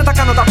 Ακούς, είναι τα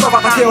κάνω τα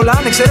πρόβατα και όλα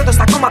ανεξαιρέτως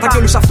τα κόμματα. Και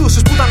όλους αυτούς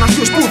τους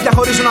πουταναθιούς που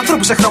διαχωρίζουν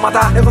ανθρώπους σε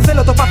χρώματα. Εγώ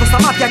θέλω το πάθος στα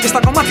μάτια και στα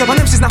κομμάτια των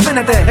έμψης να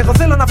φαίνεται. Εγώ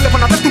θέλω να βλέπω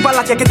να πέφτουν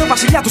παλάτια και το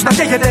βασιλιά τους να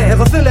καίγεται.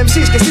 Εγώ θέλω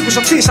MCs και στίχους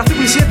οξύς, αυτή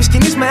πλησία επί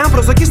σκηνής με αν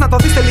προσδοκείς να το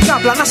δεις τελικά.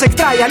 Απλά να σε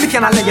εκτράει η αλήθεια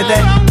να λέγεται.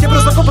 Και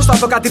προσδοκώ πως θα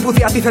δω κάτι που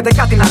διατίθεται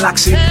κάτι να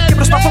αλλάξει. Και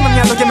προσπαθώ με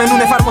μυαλό και μενού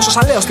εφαρμόσω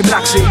σαν λέω στην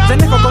πράξη. Δεν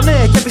έχω κονέ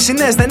και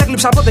πισινές, δεν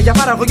έκλειψα ποτέ για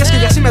παραγωγές και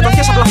για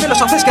συμμετοχές. Απλά θέλω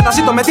σαν θες και τα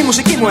ζήτω με τη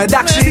μουσική μου,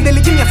 εντάξει. Στην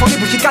τελική μια φωνή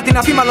που έχει κάτι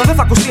να πει, μάλλον δεν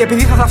θα ακουστεί.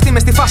 Επειδή θα θαυτεί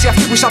μες στη φάση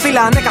αυτή που η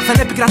σαπίλα ανέκαθεν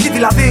επικρατεί.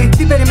 Δηλαδή,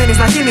 τι περιμένεις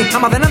να γίνει,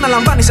 άμα δεν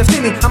αναλαμβάνεις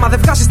ευθύνη. Άμα δεν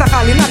βγάζεις τα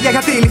χαλινάρια,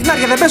 γιατί οι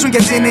λιχνάρια δεν παίζουν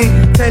και τζίνι.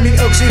 Θέλει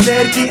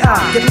οξυδέρκεια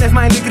και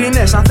πνεύμα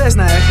ειλικρινές. Αν θες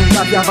να έχουν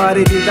κάποια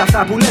βαρύτητα αυτά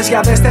που λες,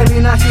 για δες θέλει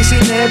να έχει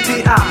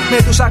συνέπεια. Με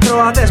τους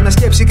ακροατές με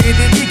σκέψη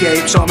κριτική και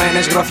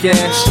υψωμένες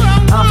γροθιές.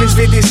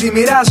 Αμφισβήτηση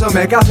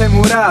μοιράζομαι κάθε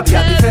μου ραπ.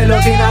 Γιατί θέλω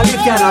την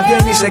αλήθεια να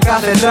βγαίνει σε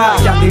κάθε τραπ.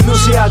 Για την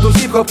ουσία του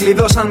hip hop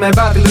κλειδώσαν με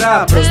battle rap.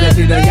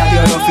 Προσδεθείτε γιατί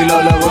ο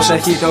φιλόλογος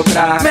έχει το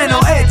κράκ. Μένω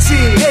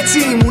έτσι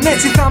ήμουν,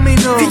 έτσι θα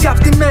μείνω. Φύγε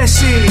απ' τη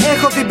μέση,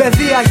 έχω την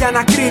παιδεία για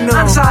να κρίνω.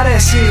 Αν σ'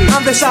 αρέσει,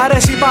 αν δεν σ'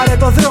 αρέσει πάρε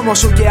το δρόμο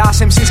σου. Και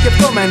άσε μη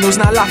σκεπτόμενους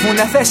να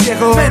λάβουνε θέση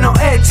εγώ. Μένω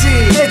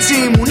έτσι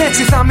ήμουν,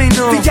 έτσι θα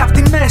μείνω. Φύγε απ'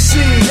 τη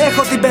μέση,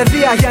 έχω την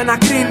παιδεία για να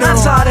κρίνω. Αν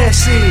σ'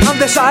 αρέσει, αν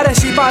δεν σ'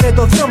 αρέσει πάρε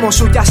το δρόμο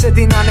σου. Κι άσε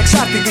την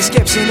ανεξάρτητη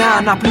σκέψη να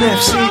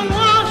αναπνεύσει.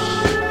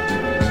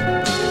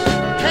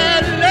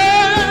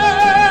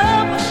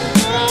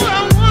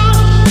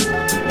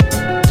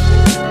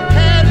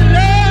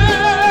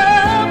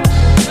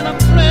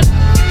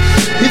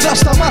 Είδα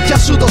στα μάτια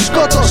σου το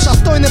σκότος.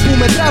 Αυτό είναι που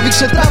με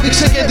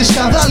τράβηξε και τη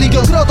σκανδάλη. Και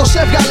ο κρότος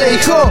έβγαλε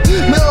ηχό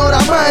με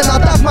όραμα ένα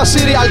τάγμα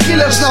serial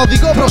killers. Να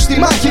οδηγώ προς τη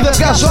μάχη. Δεν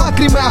βγάζω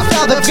άκρη με αυτά,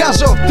 δεν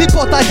βγάζω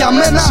τίποτα για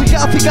μένα.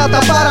 Σιγάθηκα τα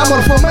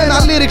παραμορφωμένα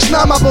lyrics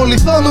να μ'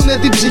 απολυθώνουνε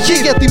την ψυχή.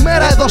 Και τη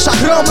μέρα έδωσα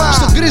χρώμα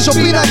στον γκρίζο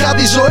πίνακα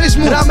της ζωής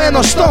μου. Ραμμένο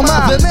στόμα.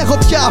 Δεν έχω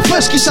πια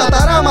φέσκισα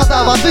τα ράματα.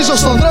 Βαδίζω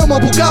στον δρόμο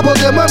που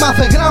κάποτε μου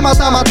έμαθε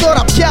γράμματα. Μα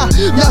τώρα πια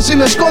μοιάζει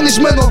με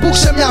σκονισμένο μπουκ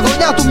σε μια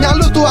γωνιά του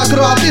μυαλού του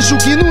ακροατή σου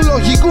κοινού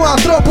λογικού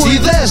ανθρώπου.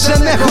 Ιδέες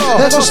δεν έχω.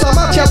 Εγώ στα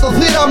μάτια το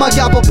θύραμα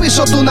και από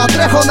πίσω του να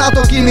τρέχω να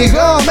το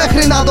κυνηγώ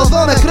μέχρι να το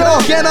δω νεκρό.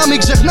 Και να μην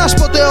ξεχνάς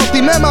ποτέ ότι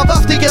με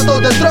βάφτηκε το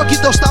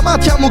τετρόκητο. Στα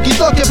μάτια μου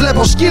κοιτώ και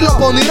βλέπω σκύλο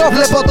πονηρό.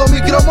 Βλέπω το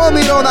μικρό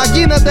μόνιρο να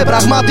γίνεται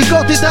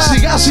πραγματικότητα.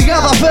 Σιγά σιγά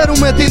θα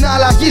φέρουμε την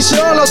αλλαγή σε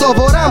όλο το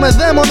βορρά. Με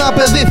δαίμονα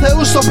παιδί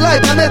θεού στο πλάι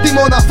ήταν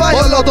έτοιμο να φάει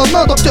όλο τον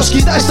νότο. Ποιος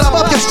κοιτάει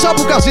στραβά, ποιος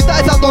τσάπουκα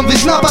ζητάει θα τον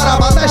δεις να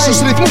παραπατάει στους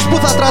ρυθμούς που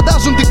θα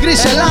τραντάζουν την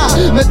κρίση. Ελά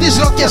με τις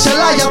ροκές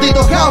ελά γιατί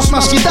το χάος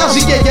μας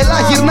κοιτάζει και γελά.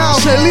 Γυρνάω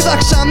σελίδα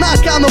ξανά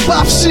κάνω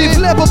παύση.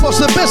 Βλέπω πως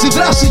δεν παίζει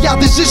δράση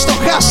γιατί ζεις στο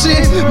χάσι.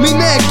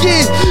 Μείνε εκεί,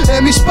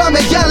 εμείς πάμε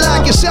κι άλλα.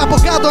 Και σε από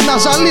κάτω να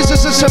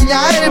ζαλίζεσαι σε μια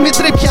έρημη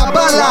τρίπια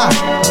μπάλα.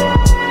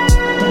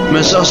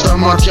 Μέσα στα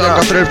μάτια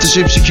καθρέφτης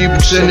η ψυχή που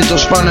ξένει το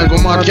σπάνε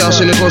κομμάτια.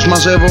 Συνεχώς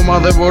μαζεύω μα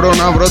δεν μπορώ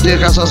να βρω τι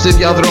έχασα στη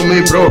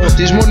διαδρομή προ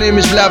της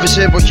μονίμης βλάβης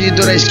εποχή.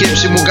 Τώρα η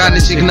σκέψη μου κάνει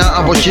συχνά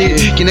αποχή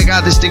κι είναι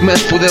κάτι στιγμές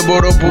που δεν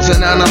μπορώ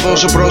πουθενά να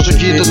δώσω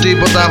προσοχή. Το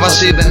τίποτα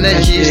βασί δεν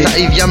έχει στα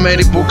ίδια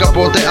μέρη που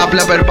κάποτε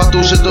απλά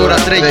περπατούσε τώρα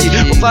τρέχει.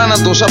 Ο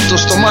θάνατος από το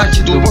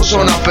στομάχι του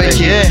πόσο να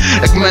απέχει.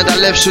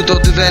 Εκμεταλλεύσου το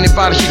ότι δεν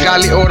υπάρχει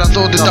καλή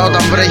ορατότητα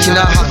όταν βρέχει.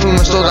 Να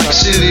χαθούμε στο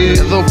ταξίδι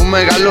εδώ που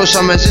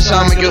μεγαλώσαμε,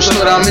 ζήσαμε κι ως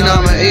τώρα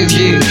μείναμε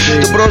ίδιοι.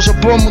 Το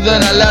πρόσωπό μου δεν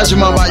αλλάζει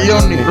μα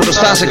βαλιώνει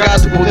μπροστά σε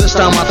κάτι που δεν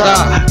σταματά.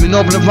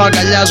 Μηνόπνευμα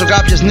αγκαλιάζω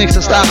κάποιες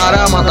νύχτες στα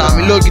χαράματα.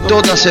 Μιλώ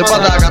κοιτώντας σε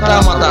πάντα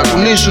κατάματα.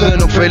 Κουνήσου δεν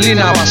ωφελεί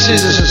να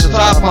βασίζεσαι σε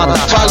θαύματα.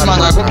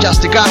 Φάλματα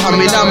κοπιαστικά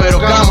χαμηλά με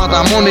ροκάματα.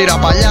 Μόνιρα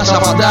παλιά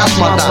σαν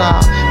φαντάσματα.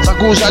 Θα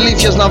ακούς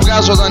αλήθειες να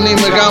βγάζω όταν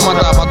είμαι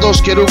γάματα. Παντός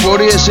καιρού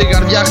πορείες η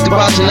καρδιά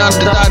χτυπά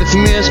συνάρτητα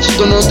αριθμίες.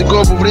 Στον οδικό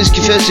που βρίσκει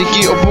θέση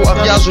εκεί όπου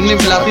αδειάζουν οι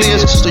πλατείες.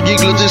 Στον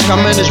κύκλο της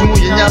χαμένης μου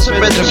γενιάς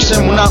επέτρεψε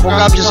μου να έχω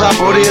κάποιες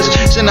απορίες.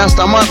 Σε ένα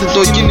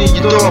σταμάτητο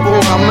κυνηγητό από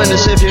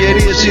χαμένες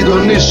ευκαιρίες.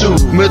 Συντονίσου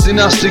με την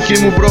αστική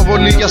μου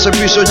προβολή για σε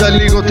πίσω για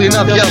λίγο την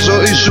άδεια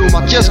ζωή σου.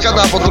 Ματιές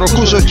κατά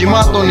αποτροχούς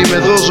οχημάτων. Είμαι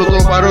δώσω το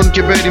παρόν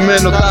και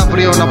περιμένω τα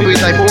αύριο να πει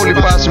τα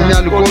υπόλοιπα. Σε μια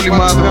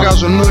λουκόλυμα δεν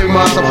βγάζω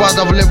νόημα. Τα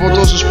πάντα βλέπω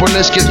τόσες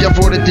πολλές και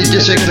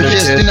διαφορετικές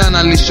εκδοχές. Τι να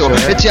αναλύσω,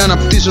 έτσι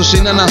αναπτύσσω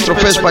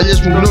συναναστροφές. Παλιές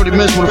μου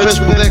γνώριμες μορφές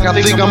που δεν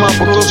καθήκαμε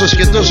από τόσες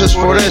και τόσες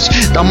φορές.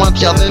 Τα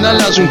μάτια δεν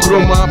αλλάζουν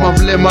χρώμα, μα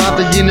βλέμμα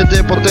δεν γίνεται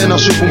ποτέ να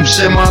σου πουν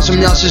ψέμα. Σε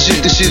μια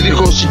συζήτηση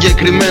δίχως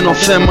συγκεκριμένο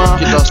θέμα.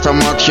 Κοιτά στα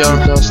μάτια,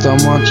 κοιτά στα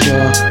μάτια.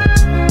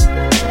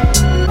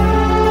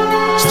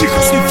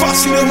 Στίχος στη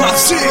φάση είναι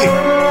μαζί.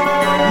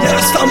 Μια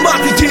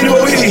ασταμάτητη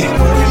ροή.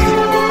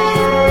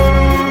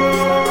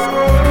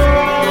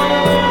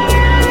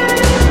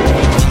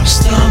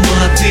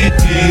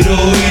 Ασταμάτητη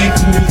ροή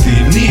που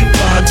δίνει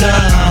πάντα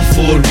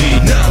αφορμή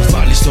να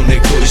βάλεις τον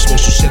εγωισμό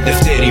σου σε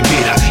δεύτερη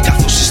μοίρα.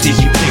 Καθώς οι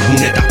στίχοι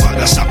πνίγουνε τα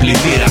πάντα σαν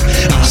πλημμύρα.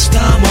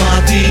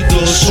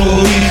 Ασταμάτητος ο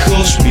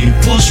ήχος,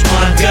 μήπως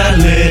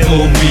μαγκαλέω,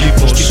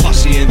 μήπως στη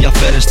φάση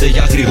ενδιαφέρεστε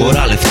για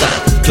γρήγορα λεφτά.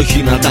 Το χ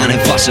να τα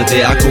ανεβάσετε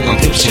ακόμα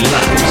πιο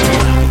ψηλά.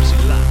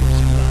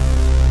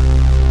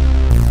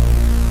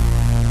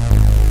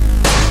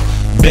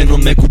 Μπαίνω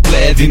με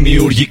κουπλέ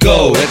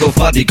δημιουργικό,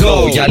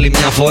 εκοφαντικό. Για άλλη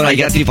μια φορά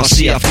για τη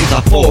φάση αυτή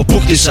θα πω.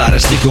 Που χτίσα ρε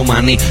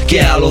στοιχειομανή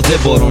και άλλο δεν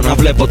μπορώ να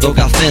βλέπω τον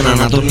καθένα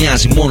να τον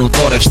νοιάζει μόνο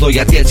το ρευστό.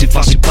 Γιατί έτσι η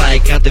φάση πάει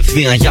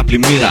κατευθείαν για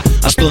πλημμύρα.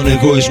 Ας τον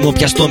εγωισμό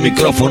πια στο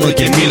μικρόφωνο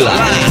και μίλα.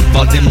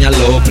 Βάλτε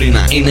μυαλό πριν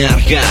να είναι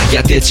αργά,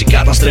 γιατί έτσι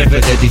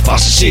καταστρέφεται τη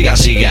φάση σιγά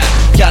σιγά.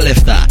 Για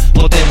λεφτά,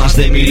 ποτέ μας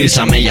δεν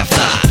μιλήσαμε για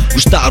αυτά.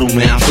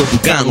 Γουστάρουμε αυτό που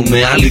κάνουμε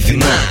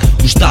αληθινά.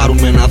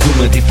 Γουστάρουμε να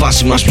δούμε τη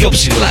φάση μας πιο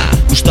ψηλά.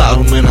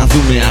 Γουστάρουμε να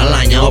δούμε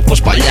αλάνια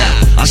όπως παλιά.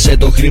 Άσε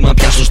το χρήμα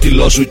πια στο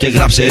στυλό σου και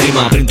γράψε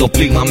ρήμα πριν το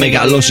πλήγμα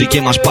μεγαλώσει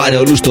και μας πάρει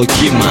όλους το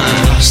κύμα.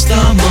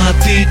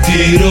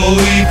 Ασταμάτητη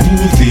ροή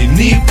που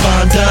δίνει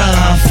πάντα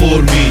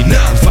αφορμή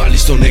να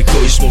βάλεις τον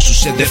εγωισμό σου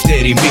σε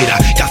δεύτερη μοίρα.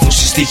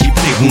 Καθώς οι στίχοι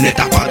πνίγουνε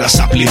τα πάντα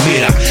σαν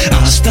πλημμύρα.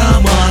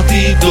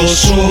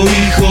 Ασταμάτητος ο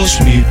ήχος,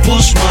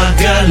 μήπως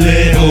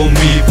μαγκαλέω,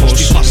 μήπως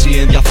στη φάση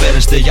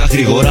ενδιαφέρεστε για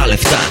γρήγορα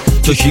λεφτά.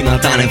 Το χ να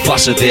τα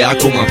ανεβάσετε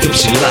ακόμα πιο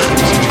ψηλά.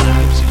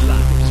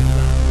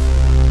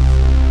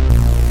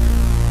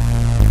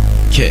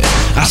 Και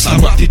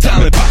ασταμάτητα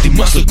με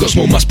πάτημα στον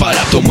κόσμο μας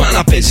παράπτωμα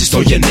να παίζει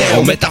στο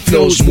γενναίο. Με τα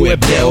flows μου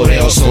εμπνέω,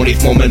 ωραίο στον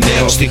ρυθμό με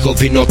νέο στίχο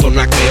δίνω τον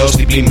ακραίο.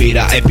 Στην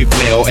πλημμύρα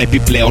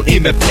επιπλέον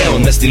είμαι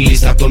πλέον μες στη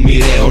λίστα των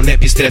μοιραίων.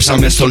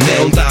 Επιστρέψαμε στο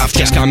νέον, τα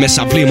αυτιά σκάμε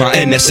σαν πλήμα.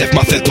 NSF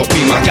μάθε το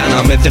πείμα,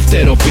 κάναμε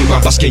δεύτερο βήμα.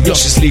 Πας και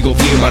νιώσεις λίγο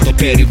βλήμα, το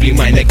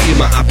περιβλήμα είναι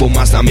κλίμα. Από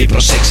μας να μην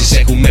προσέξεις,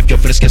 έχουμε πιο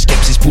φρέσκες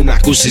σκέψεις που να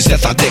ακούσεις δεν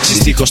θα αντέξεις.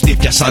 Στίχος τι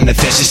πιάσανε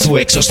θέσεις του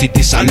έξω στη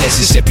τις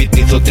ανέσεις.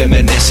 Επιτίθονται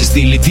με νέσεις,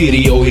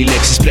 δηλητήριο οι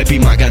λέξεις πρέπει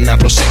μάγκα να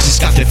προσέξεις.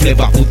 Κάθε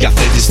φλέβα που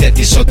διαθέτεις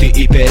θέτεις ότι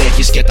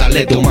υπερέχεις και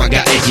ταλέντο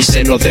μάγκα έχεις.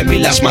 Ενώ δεν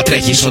μιλάς μα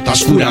τρέχεις όταν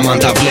σκούραμα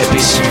τα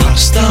βλέπεις.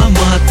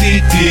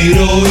 Ασταμάτητη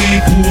ροή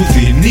που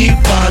δίνει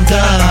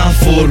πάντα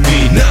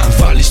αφορμή να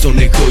βάλεις τον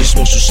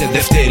εγωισμό σου σε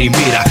δεύτερη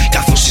μοίρα.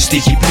 Καθώς οι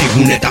στίχοι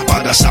πνίγουνε τα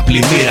πάντα σαν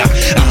πλημμύρα.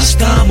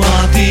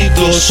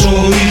 Ασταμάτητος ο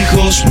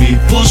ήχος,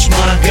 μήπως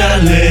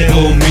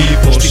μαγκαλέω,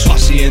 μήπως στη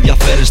φάση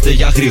ενδιαφέρεστε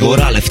για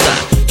γρήγορα λεφτά.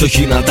 Το χ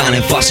να τα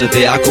ανεβάσετε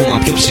ακόμα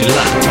πιο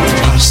ψηλά.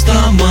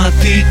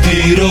 Ασταμάτητη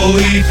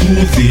ροή που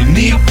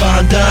δίνει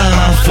πάντα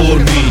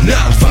αφορμή να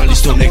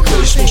βάλεις τον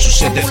εγωισμό σου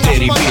σε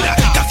δεύτερη μοίρα.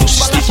 Καθώς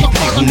οι στίχοι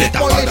πνίγουνε τα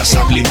πάντα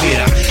σαν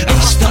πλημμύρα.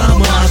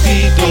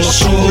 Ασταμάτητος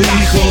ο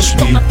ήχος,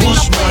 μήπως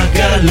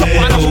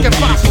μαγκαλέω,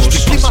 μήπως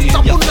στη φάση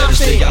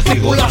ενδιαφέρεστε για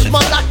γρήγορα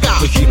λεφτά.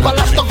 Το χ να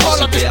τα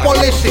ανεβάσετε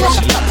ακόμα πιο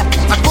ψηλά.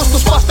 Ακούς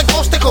τους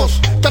παστεκόστικος,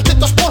 κάτσε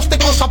το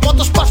σπόστικος από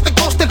τους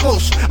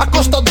παστεκόστικους.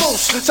 Ακούς τον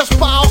ντους, σε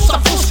σπάω σαν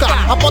φούσκα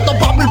από το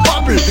bubble.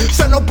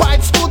 Σε no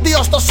bite studio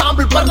στο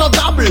sample παίρνω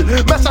double.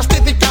 Μέσα στη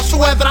δικιά σου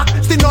έδρα,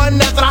 στην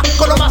οενέδρα.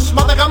 Κολομάς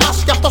μα δεν γαμάς,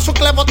 γι' αυτό σου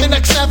κλέβω την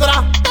εξέδρα.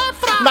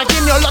 Να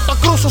γίνει όλο το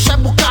κρού σου σε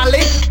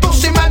μπουκάλι. Του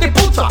σημαίνει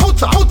πουτσα,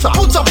 πουτσα, πουτσα,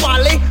 πουτσα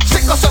πάλι.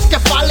 Σήκωσες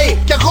κεφάλι,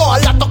 κι εγώ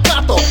αλλά το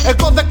κάτω.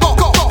 Εγώ δεν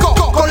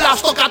κολλάω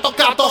στο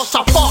κάτω-κάτω.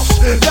 Σαφώς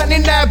δεν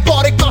είναι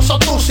εμπορικός ο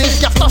Τούσης,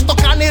 γι' αυτό το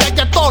κάνει κάνει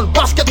ρεκετόν,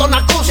 πας και τον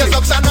ακούς. Και εδώ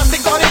ξανά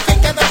στην κορυφή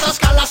και δεν σας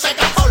χάλασε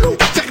καθόλου.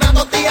 Ξεχνάτε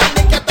ότι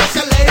ανήκετε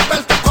σε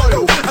label του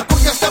κόλου.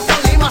 Ακούγεστε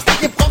πολύ, είμαστε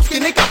hip hop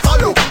σκηνή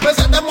καθόλου.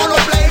 Παίζετε μόνο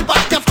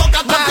playback και αυτό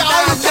κατά για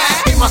όλους.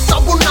 Είμαστε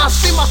αμπουνάς,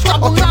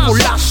 ό,τι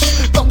πουλάς.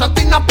 Τότε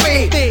τι να πει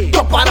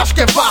και ο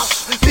Παρασκευάς.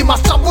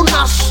 Είμαστε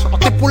αμπουνάς,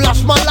 ό,τι πουλάς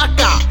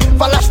μαλάκα.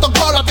 Βάλε στον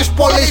κόλλο της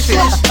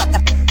πωλήσης.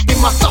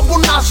 Είμαστε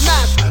αμπουνάς,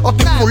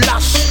 ό,τι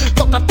πουλάς.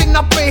 Τότε τι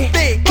να πει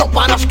και ο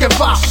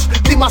Παρασκευάς.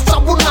 Είμαστε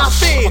αμπουνάς,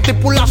 ό,τι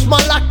πουλάς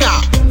μαλάκα.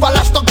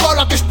 Βάλε στον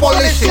κόλλο της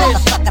πωλήσης.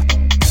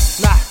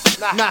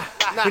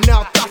 Είναι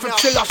ο Τάφη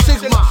Ψηλό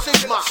Σίγμα,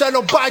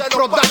 Xenobite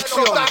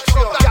Production,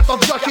 για το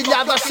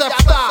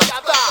 2007.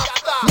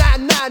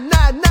 Ναι.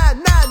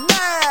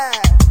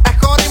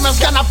 Έχω ρήμες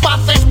για να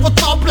πάθεις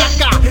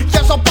πουτόπλακα.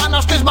 Χέζω πάνω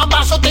στις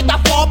μαμάς ότι τα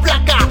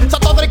φόπλακα.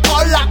 Σαν το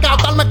βρικόλακα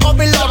όταν με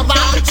κόβει λόρδα.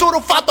 Σου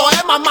ρουφά το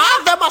αίμα μα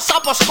δεν μας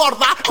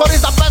αποσκόρδα. Χωρίς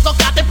να παίζω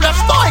κάτι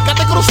πλευστό ή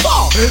κάτι κρουστό.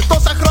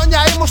 Τόσα χρόνια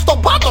ήμουν στον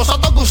πάτο σαν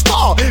τον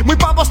κουστό. Μου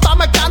είπα πως θα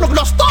με κάνουν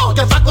γνωστό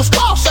και θα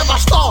ακουστώ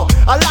σεβαστό.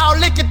 Αλλά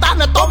όλοι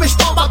κοιτάνε το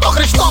μισθό μα το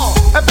Χριστό.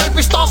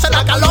 Ευελπιστώ σε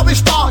ένα καλό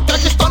μισθό και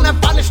όχι στον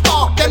εμφανιστό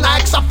και να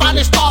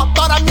εξαφανιστώ.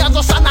 Τώρα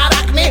μοιάζω σαν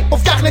αράχνη που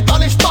φτιάχνει το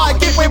ληστό.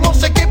 Εκεί που η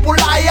μουσική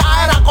πουλάει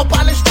αέρα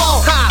κοπανιστό.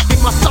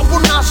 Είμαστε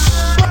αμπουνάς,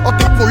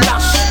 ό,τι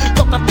πουλάς.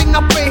 Τότε τι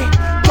να πει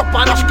και ο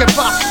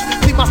Παρασκευάς.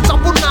 Είμαστε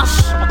αμπουνάς,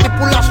 ό,τι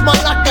πουλάς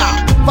μαλάκα.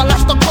 Βάλε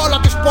στον κόλλο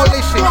της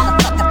πωλήσης.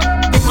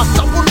 Είμαστε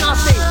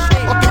αμπουνάς,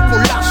 ό,τι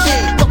πουλάς.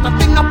 Τότε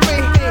τι να πει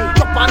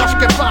και ο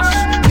Παρασκευάς.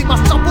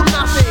 Είμαστε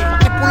αμπουνάς,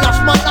 ό,τι πουλάς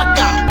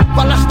μαλάκα.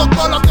 Βάλε στον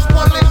κόλλο της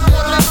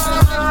πωλήσης.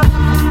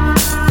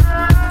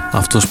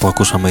 Αυτός που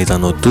ακούσαμε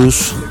ήταν ο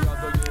Τους.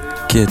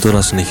 Και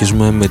τώρα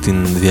συνεχίζουμε με την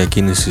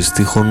διακίνηση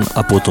στίχων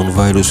από τον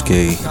Virus K.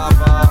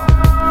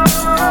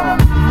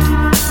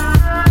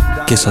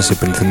 Και σας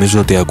υπενθυμίζω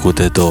ότι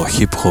ακούτε το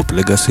Hip Hop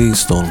Legacy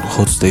στον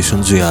Hot Station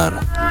GR.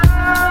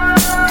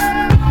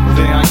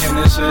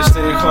 Διακίνηση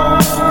στίχων,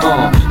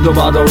 το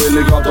πάντο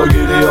υλικό, το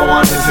κυρίω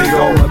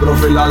ανηθικό. Με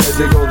προφίλ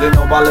αλητικό,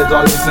 δίνω πάλι το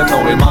αληθινό.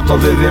 Είμαι απ' το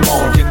δίδυμο,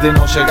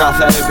 κινδυνό σε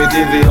κάθε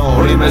επιτίδιο.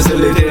 Ρήμες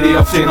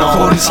δηλητήριο φθηνό,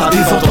 χωρίς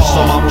αντίδοτο. Το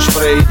στόμα μου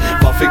σπρέι,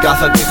 βαφή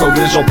κάθε τείχο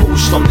γκρίζο. Που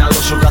στο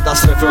μυαλό σου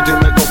καταστρέφει ότι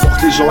με κόπο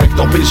χτίζω.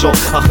 Εκτοπίζω,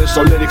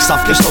 αχρήστο lyrics θα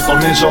και στο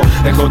τονίζω.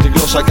 Έχω την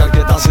γλώσσα και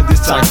αρκετά σε τις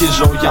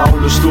τσακίζω. Για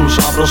όλους τους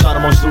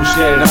απροσαρμοστούς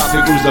και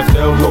γραφικούς. Δεν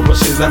φταίω εγώ που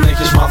εσύ δεν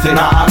έχεις μάθει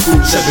να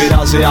ακούς. Σε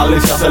πειράζει η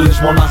αλήθεια, θέλεις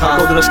μονάχα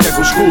κόντρες και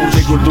κουσκούς.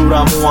 Την κουλτούρα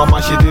μου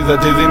αμάχητη δεν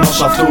τη δίνω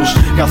σ' αυτούς.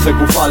 Κάθε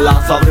κουφάλα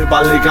θα βρει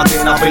πάλι κάτι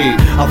να πει.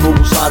 Αφού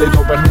γουστάρει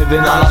το παιχνίδι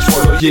να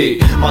λασπολογεί.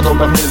 Μα το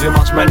παιχνίδι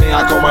μας μένει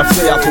ακόμα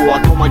ευθεία. Αφού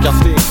ακόμα κι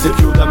αυτοί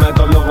χτυπιούνται με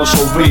το λόγο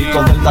σοβή.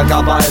 Το ΔΚ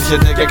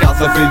έρχεται και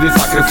κάθε φίδι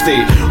θα κρυφτεί.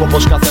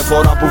 Όπως κάθε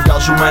φορά που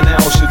βγάζουμε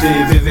νέο CD.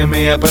 Οι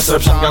δίδυμοι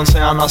επέστρεψαν κι αν σε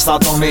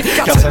αναστατώνει.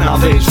 Κάτσε να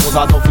δεις που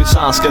θα το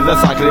φυσάς και δεν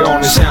θα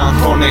κρυώνει σε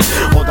αγχώνει.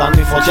 Όταν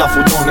η φωτιά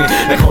φουτώνει,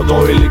 έχω το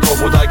υλικό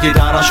που τα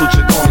κυτάρα σου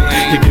τσιτώνει.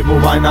 Και εκεί που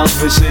πάει να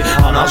σβήσει,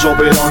 ανάζω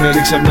πυρώνει.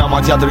 Ρίξε μια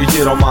ματιά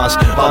τριγύρω μας,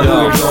 παντού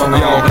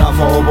υγρώνει.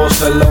 Γράφω όπως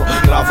θέλω,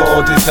 γράφω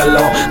ό,τι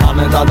θέλω.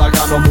 Άνετα τα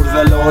κάνω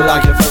μπουρδέλο, όλα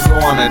και φεύγω.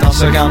 Άνετα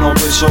σε κάνω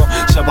πίσω,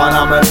 σε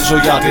παραμερίζω.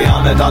 Γιατί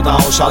άνετα τα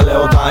όσα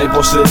λέω τα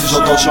υποστηρίζω.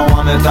 Τόσο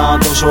άνετα,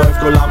 τόσο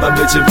εύκολα με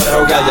μπίτσι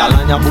φέρογα. Για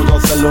λάνια που το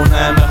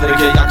θέλουνε μέχρι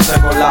και για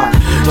ξέκολα.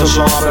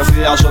 Τόσο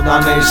απευθεία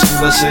ζωντανή η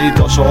σύνδεση,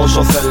 τόσο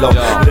όσο θέλω.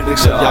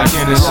 Ρίξε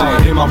διακίνηση.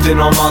 Είμαι απ' την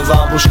ομάδα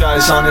που σκάει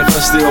σαν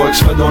ηφαίστειο.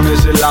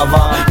 Εξφεντονίζει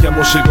λάβα και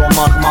μουσικό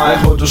μάγμα.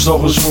 Έχω τους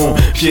στόχους μου.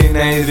 Ποιοι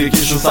είναι οι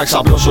δικοί σου, θα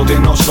ξαπλώσω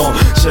την όσο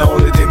σε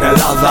όλη την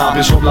Ελλάδα.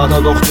 Πίσω πλάτα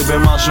το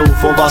χτύπημα σου,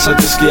 φοβάσαι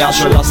τη σκιά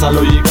σου. Έλα στα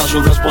λογικά σου,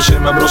 δες πως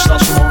είμαι μπροστά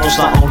σου. Μόνο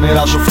στα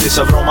όνειρα σου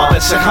φτύσε βρώμα,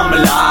 πες σε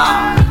χαμηλά.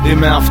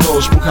 Είμαι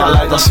αυτός που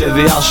χαλάει τα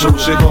σχέδιά σου.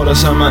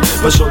 Συγχώρεσέ με,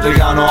 πες ότι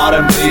κάνω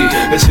R&B.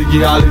 Εσύ και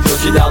οι άλλοι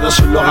 2000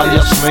 σου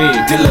λογαριασμοί.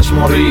 Τι λες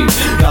μωρί,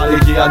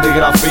 γαλλική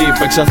αντιγραφή.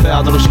 Παίξε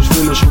θέατρο στους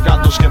φίλους σου,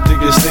 κάτω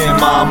σκεπτικιστή.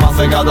 Μα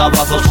μάθε κατά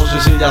βάθος πως η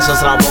ζήλια σε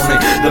στραβώνει.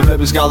 Δεν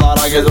βλέπεις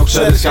καθαρά και το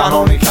ξέρεις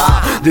κανονικά.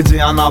 DJ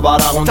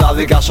αναπαράγουν τα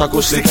δικά σου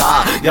ακουστικά.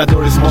 Γιατί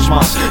ο ρυθμός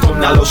μας, το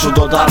μυαλό σου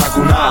το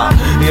ταρακουνά.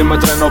 Είμαι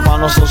τρένο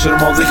πάνω στο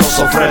σύρμο, δίχως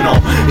το φρένο.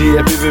 Ή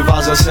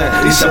επιβιβάζεσαι,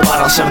 είσαι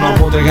παρασέμνο.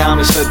 Οπότε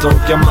γάμισε το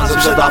και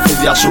μάζεψε τα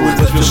φίδια σου.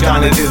 Δες ποιος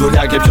κάνει τη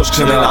δουλειά και ποιος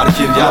ξύνει τα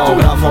αρχίδια του.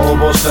 Γράφω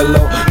όπως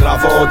θέλω,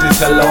 γράφω ό,τι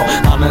θέλω.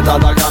 Άνετα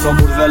τα κάνω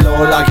μπουρδέλο,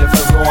 όλα και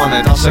φεύγω.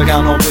 Άνετα σε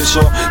κάνω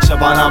πίσω, σε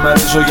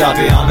παραμερίζω.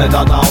 Γιατί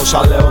άνετα τα όσα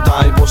λέω τα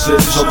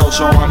υποστηρίζω.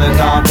 Τόσο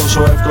άνετα,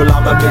 τόσο εύκολα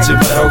με πίτσι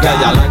φέρογα.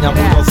 Για λάνια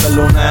που το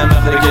θέλουνε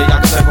μέχρι και για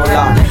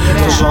ξέκολα.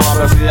 Τόσο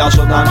απευθεία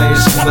ζωντανή η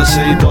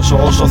σύνδεση, τόσο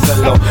όσο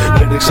θέλω.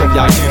 Ρίξε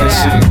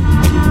διακίνηση.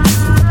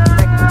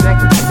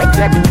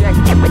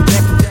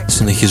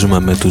 Συνεχίζουμε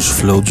με τους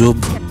Flowjob,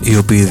 οι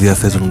οποίοι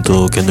διαθέτουν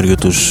το καινούριο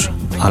τους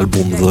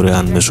άλμπουμ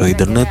δωρεάν μέσω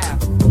ίντερνετ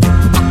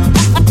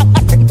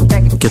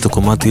και το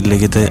κομμάτι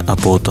λέγεται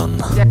 «Από όταν».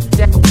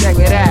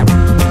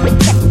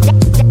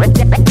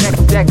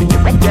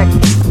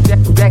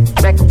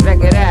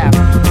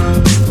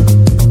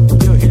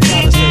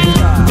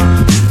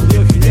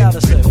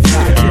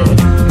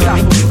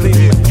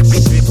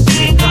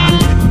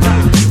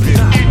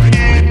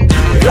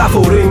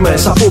 Γράφω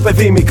ρήμες από παιδί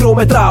παιδί μικρό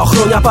μετράω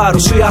χρόνια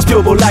παρουσίας. Πιο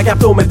πολλά για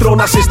το μετρό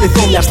να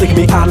συστηθώ μια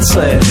στιγμή. Αν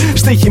σε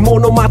στοίχη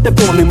μόνο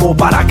ματεπώνυμο,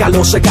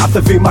 παρακαλώ σε κάθε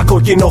βήμα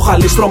κόκκινο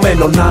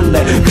χαλιστρωμένο να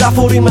είναι.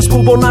 Γράφω ρήμες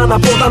που πονάνε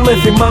από όταν με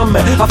θυμάμαι.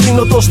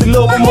 Αφήνω το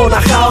στυλό μου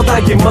μοναχά όταν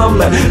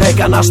κοιμάμαι.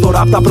 Έκανα στο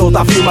ραπ τα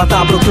πρώτα βήματα.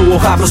 Προτού ο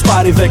Γάβρος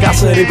πάρει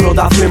 14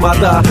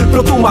 πρωταθλήματα.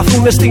 Προτού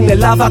μαθούνε στην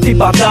Ελλάδα την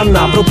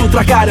πατάνα. Προτού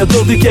τρακάρει ο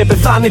Ντόντι και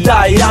πεθάνει τα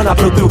Ιάννα.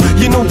 Προτού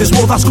γίνουν της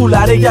μόδας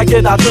κουλαρίγια και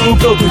τα του.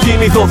 Προτού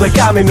γίνει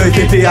 12μηνο η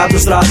θητεία του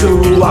στρατού.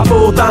 Από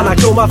όταν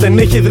ακόμα δεν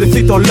είχε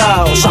ιδρυθεί το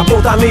λαός. Από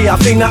όταν η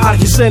Αθήνα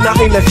άρχισε να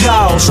είναι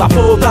χάος.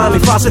 Από όταν η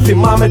φάση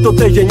θυμάμαι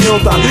τότε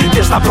γεννιόταν.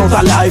 Και στα πρώτα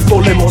live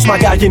πολέμος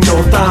μαγκά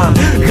γινόταν.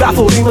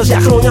 Γράφω ρήμες για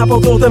χρόνια από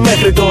τότε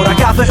μέχρι τώρα.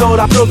 Κάθε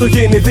ώρα πρώτου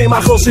γίνει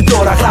δήμαρχος ή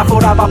τώρα. Γράφω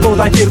ραπ από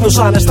όταν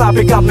γύρνουσαν στα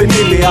πικά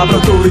πινίλια.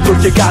 Πρωτού οι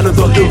Τούρκοι κάνουν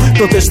το του,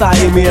 τότε στα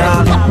ήμια.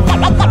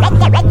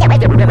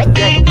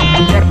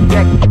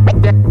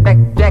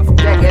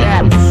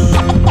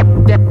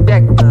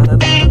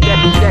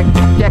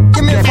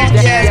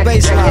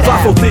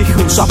 Βάφω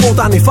τείχους, από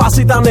όταν η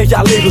φάση ήταν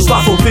για λίγους.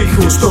 Βάφω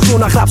τείχους, προτού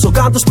να γράψω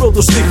καν τους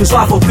πρώτους στίχους.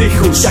 Βάφω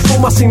τείχους, και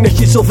ακόμα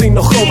συνεχίζω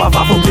δίνω χρώμα.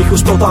 Βάφω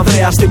τείχους, πρώτα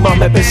Ανδρέας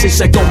θυμάμαι πέσει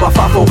σε κόμμα.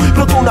 Βάφω,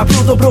 προτού να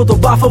πιω τον πρώτο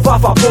μπάφο.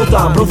 Βάφω από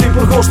όταν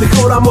πρωθυπουργός στη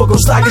χώρα μου ο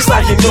Κωστάκης θα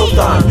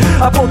γινόταν.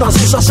 Από όταν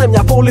ζούσα σε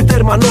μια πόλη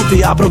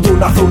τερμανότια. Προτού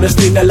να έρθουνε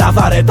στην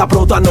Ελλάδα ρε τα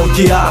πρώτα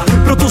Nokia.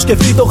 Προτού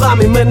σκεφτεί το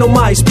γαμημένο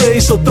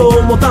MySpace ο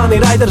Tom. Όταν οι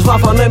writers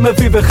βάφανε με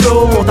Vive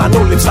Chrome. Όταν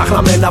όλοι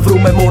ψάχναμε να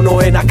βρούμε μόνο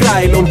ένα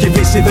Krylon. Και η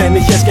φύση δεν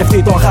είχε σκεφτεί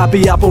το αγάπη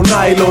από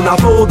νάιλον.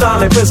 Από όταν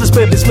έπαιζες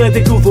παίρνεις με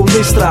την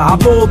κουδουνίστρα.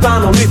 Από όταν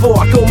ο Νίβο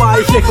ακόμα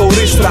είχε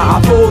χωρίστρα.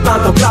 Από όταν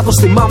το κράτος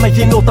θυμάμαι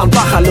γινόταν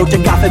μπάχαλο. Και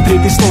κάθε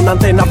Τρίτη στον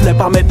αντένα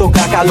βλέπαμε τον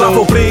κακαλό.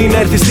 Βάφω πριν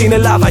έρθει στην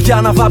Ελλάδα για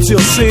να βάψει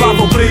ο Σι.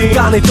 Βάφω πριν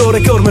κάνει το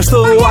ρεκόρ μες στο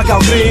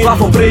Account Green.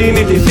 Βάφω πριν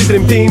η τυφή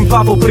Dream Team.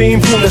 Βάφω πριν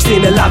βγουνε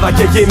στην Ελλάδα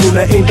και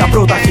γίνουνε είναι τα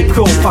πρώτα hip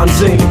hop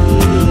fanzine.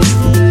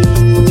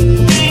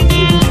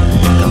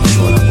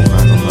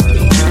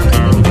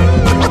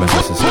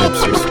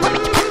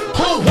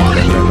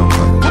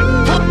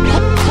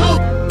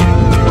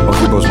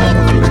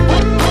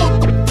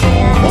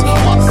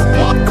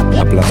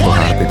 Απλά στο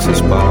χάρτη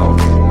ξεσπάω.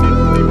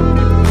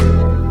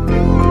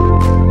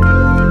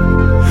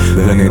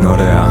 Δεν είναι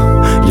ωραία.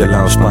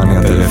 Γελάω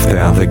σπάνια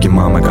τελευταία, δεν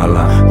κοιμάμαι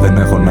καλά. Δεν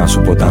έχω να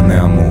σου πω τα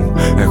νέα μου.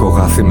 Έχω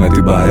χαθεί με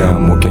την παρέα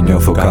μου και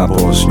νιώθω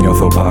κάπως.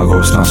 Νιώθω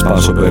πάγος, να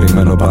σπάσω,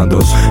 περιμένω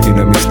πάντως.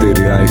 Είναι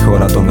μυστήρια η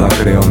χώρα των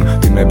δάκρυων.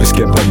 Την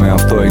επισκέπτομαι,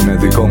 αυτό είναι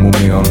δικό μου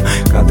μείον.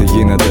 Κάτι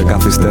γίνεται,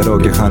 καθυστερώ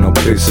και χάνω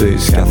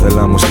πτήσεις. Κι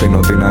αθελά μου στείνω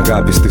την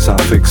αγάπη στις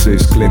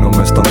αφήξεις.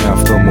 Κλείνομαι στον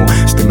εαυτό μου,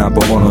 στην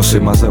απομόνωση.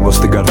 Μαζεύω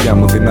στην καρδιά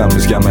μου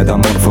δυνάμεις για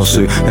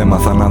μεταμόρφωση.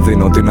 Έμαθα να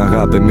δίνω την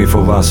αγάπη, μη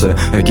φοβάσαι.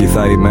 Εκεί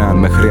θα είμαι αν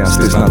με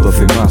χρειαστείς να το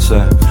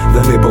θυμάσαι.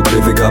 Δεν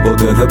υποκρίθηκα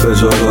ποτέ, δεν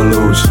παίζω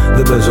ρόλους.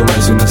 Δεν παίζω με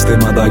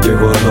συναισθήματα και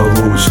εγώ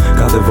λόγους.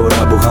 Κάθε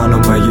φορά που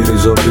χάνομαι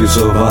γυρίζω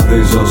πίσω.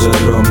 Βαδίζω σε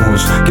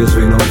δρόμους και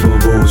σβήνω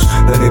φοβούς.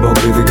 Δεν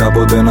υποκρίθηκα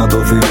ποτέ να το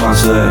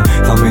θυμάσαι.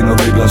 Θα μείνω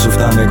δίπλα σου,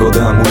 φτάνει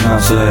κοντά μου να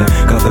σε.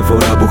 Κάθε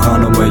φορά που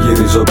χάνομαι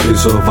γυρίζω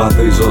πίσω.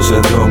 Βαδίζω σε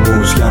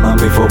δρόμους για να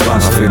μη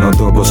φοβάσαι. Αφήνω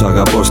το πως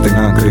αγαπώ στην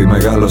άκρη.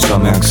 Μεγάλωσα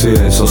με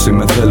αξίες. Όσοι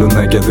με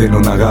θέλουνε και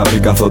δίνουν αγάπη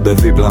κάθονται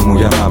δίπλα μου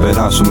για να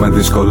περάσουμε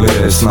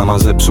δυσκολίες. Να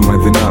μαζέψουμε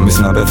δυνάμεις,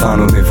 να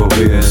πεθάνουν οι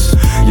φοβίες.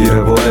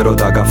 Γυρεύω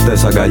έρωτα,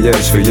 καυτές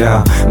αγκαλιές,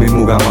 φιλιά. Μη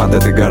μου γαμάτε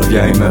την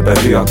καρδιά, είμαι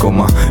παιδί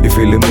ακόμα. Οι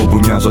φίλοι μου που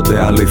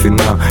νοιάζονται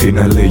αληθινά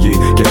είναι λίγοι.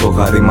 Και έχω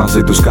χαρεί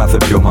μαζί τους κάθε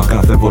πιώμα.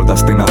 Κάθε βόλτα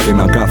στην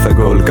Αθήνα, κάθε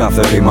γκολ,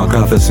 κάθε ρήμα.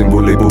 Κάθε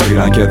συμβουλή που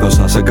πήρα και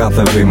έδωσα σε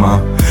κάθε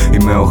βήμα.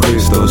 Είμαι ο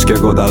Χρήστος και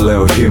εγώ τα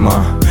λέω χήμα.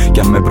 Κι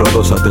αν με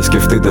προδώσατε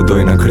σκεφτείτε το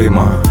είναι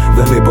κρίμα.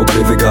 Δεν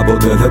υποκρίθηκα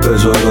ποτέ, δεν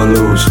παίζω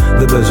ρόλους.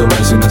 Δεν παίζω με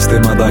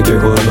συναισθήματα και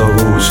εγώ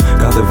λόγους.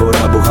 Κάθε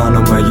φορά που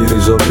χάνομαι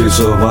γυρίζω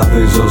πίσω.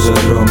 Βαδίζω σε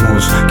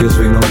δρόμους και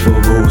σβήνω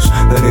φοβούς.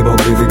 Δεν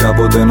υποκρίθηκα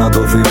ποτέ να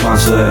το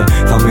θυμάσαι.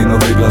 Θα μείνω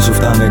δίπλα σου,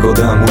 φτάνει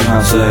κοντά μου να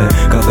σε.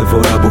 Κάθε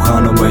φορά που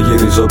χάνομαι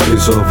γυρίζω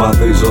πίσω.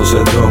 Βαδίζω σε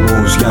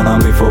δρόμους για να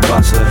μη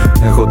φοβάσαι.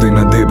 Έχω την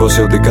εντύπωση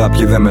ότι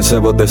κάποιοι δεν με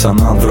σέβονται σαν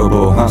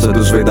άνθρωπο. Άσε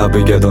τους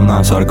β' και τον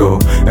άσαρκο.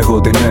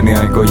 Έχω την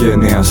έννοια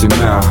οικογένεια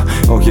σημαία.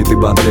 Όχι την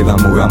πατρίδα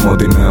μου, γαμώ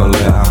την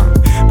νεολαία.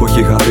 Που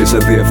έχει χαθεί σε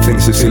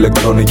διευθύνσεις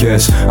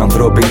ηλεκτρονικές.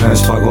 Ανθρώπινες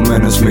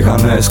παγωμένες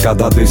μηχανές.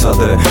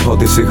 Καταντήσατε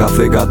ότι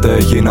συγχαθήκατε,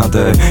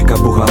 γίνατε.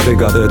 Κάπου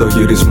χαθήκατε, το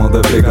γυρισμό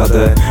δεν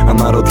βρήκατε.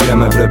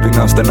 Αναρωτιέμαι, πρέπει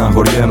να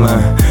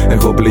στεναχωριέμαι.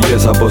 Έχω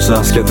πληγές από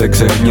εσάς και δεν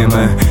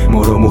ξεχνιέμαι.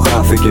 Μωρό μου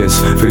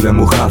χάθηκες, φίλε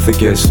μου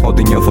χάθηκες.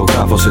 Ό,τι νιώθω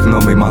γράφω,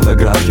 συγγνώμη μα δεν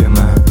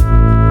κρατιέμαι.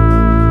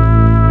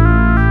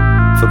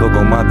 Αυτό το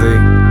κομμάτι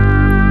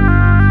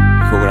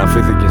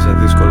ηχογραφήθηκε σε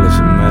δύσκολες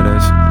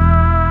ημέρες.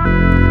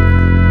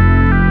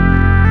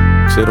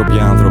 Ξέρω ποιοι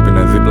άνθρωποι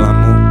είναι δίπλα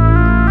μου.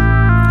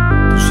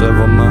 Τους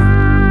σέβομαι,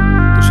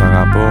 τους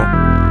αγαπώ,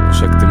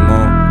 τους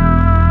εκτιμώ.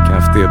 Και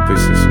αυτοί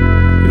επίσης,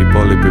 οι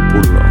υπόλοιποι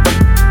πουλο.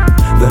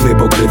 Δεν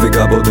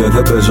υποκρίθηκα ποτέ,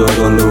 δεν παίζω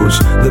ρόλους.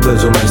 Δεν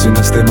παίζω με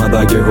συναισθήματα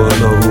και εγώ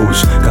λόγους.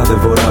 Κάθε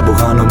φορά που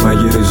χάνομαι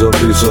γυρίζω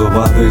πίσω. πίσω,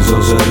 βαδίζω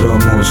σε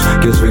δρόμους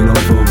και σβήνω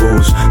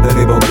φόβους. Δεν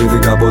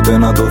υποκρίθηκα ποτέ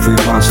να το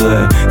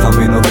θυμάσαι. Θα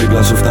μείνω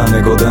δίπλα σου,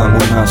 φτάνει κοντά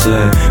μου να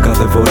σε.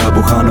 Κάθε φορά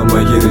που χάνομαι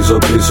γυρίζω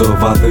πίσω,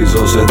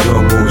 βαδίζω σε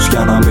δρόμους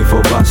για να μη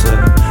φοβάσαι.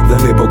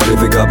 Δεν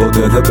υποκρίθηκα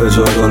ποτέ, δεν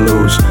παίζω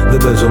ρόλους. Δεν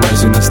παίζω με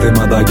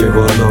συναισθήματα και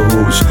εγώ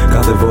λόγους.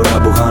 Κάθε φορά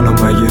που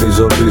χάνομαι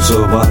γυρίζω πίσω,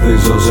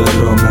 βαδίζω σε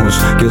δρόμους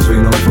και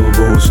σβήνω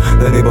φόβους.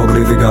 Δεν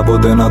υποκρίθηκα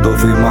ποτέ να το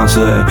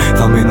θυμάσαι.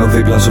 Θα μείνω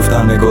δίπλα σου,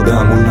 φτάνει κοντά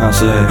μου να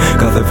σε.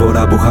 Κάθε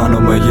φορά που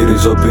χάνομαι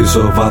γυρίζω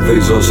πίσω,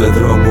 βαδίζω σε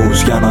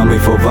δρόμους για να μη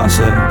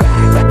φοβάσαι.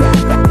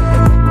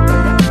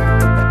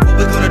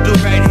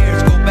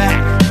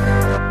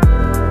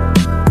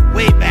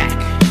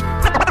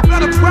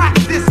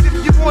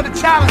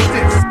 Challenge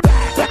this.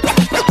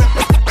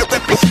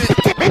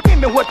 Give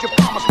me what you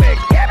promised me.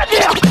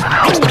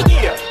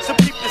 Yeah, some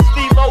people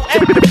Steve-O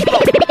and the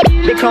flow.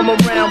 They come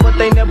around, but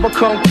they never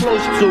come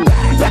close to.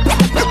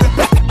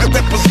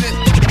 Represent.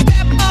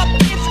 Step up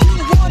if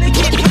you wanna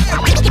get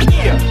high.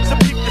 Yeah,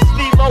 some people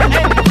Steve-O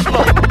and the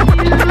flow.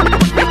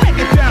 Break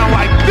it down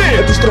like this.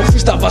 Επιστροφή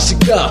στα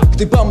βασικά.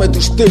 Χτυπάμε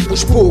τους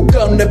τύπους που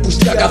κάνουνε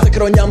πουστιά. Κάθε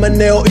χρονιά με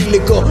νέο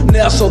υλικό,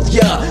 νέα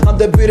σοδιά. Αν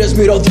δεν πήρες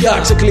μυρωδιά,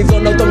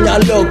 ξεκλειδώνω το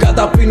μυαλό.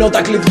 Καταπίνω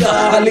τα κλειδιά.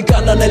 Άλλοι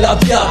κάνανε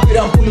λαδιά,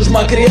 πήραν πουλούς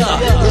μακριά.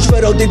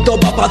 Προσφέρω την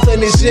τόπα,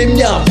 παθαίνει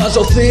ζήμια.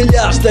 Βάζω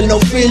θήλια, στέλνω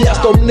φίλια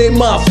στο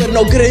μνήμα.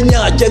 Φέρνω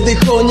γκρίνια και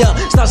διχόνια.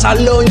 Στα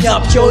σαλόνια,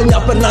 πιόνια,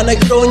 περνάνε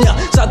χρόνια.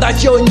 Σαν τα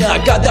χιόνια,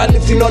 κάτι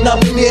αληθινό να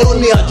μείνει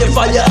αιώνια.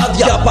 Κεφάλια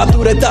άδεια,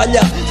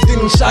 πατουρετάλια.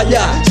 Φτύνουν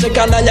σάλια, σε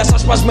κανάλια σαν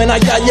σπασμένα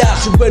γυαλιά.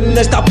 Σου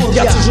μπαίνουνε στα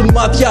πόδια, ψίζουν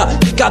μάτια.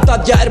 Οι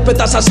κατάδια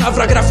έρπετα σαν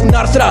σαύρα γράφουν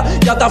άρθρα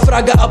για τα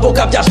φράγκα από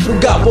κάποια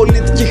στρούγκα.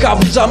 Πολιτική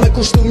χαβούζα με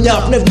κουστούμια,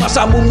 πνεύμα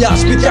σαν μουμιά.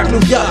 Σπίτια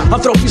κλουβιά,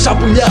 άνθρωποι σαν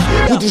πουλιά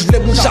που τους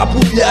βλέπουν σαν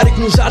πουλιά.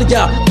 Ρίχνουν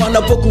ζάρια, πάνω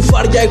από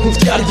κουφάρια έχουν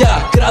φτιάρια.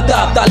 Κράτα,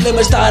 τα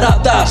λέμε στα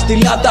ράτα, στη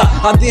λάτα.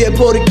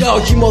 Αντιεμπορικά,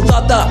 όχι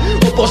μοδάτα.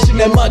 Όπως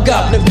είναι μάγκα,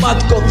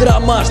 πνευματικό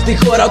δράμα. Στη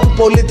χώρα του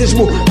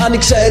πολιτισμού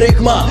άνοιξε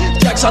ρήγμα.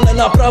 Φτιάξαν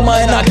ένα πράγμα,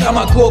 ένα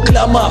γράμμα, ακούω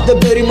κλάμα. Δεν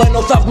περιμένω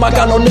θαύμα,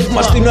 κάνω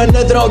νεύμα. Στην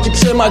ενέδρα, όχι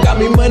ψέμα,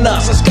 γαμημένα.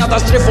 Σας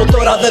καταστρέφω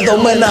τώρα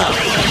δεδομένα.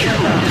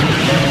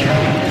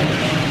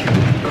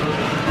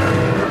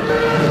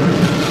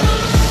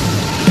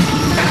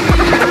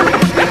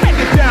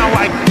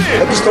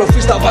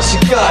 Επιστροφή στα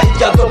βασικά,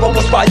 ίδια τόπο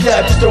όπως παλιά.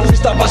 Επιστροφή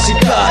στα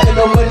βασικά,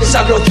 ενωμένη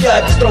σαν γροθιά.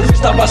 Επιστροφή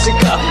στα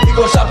βασικά,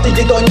 οίκος απ' την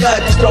γειτονιά.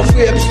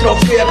 Επιστροφή,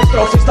 επιστροφή,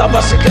 επιστροφή στα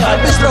βασικά.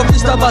 Επιστροφή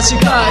στα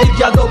βασικά,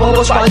 ίδια τόπο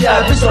όπως παλιά.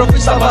 Επιστροφή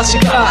στα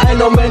βασικά,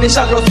 ενωμένη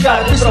σαν γροθιά.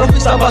 Επιστροφή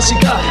στα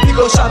βασικά,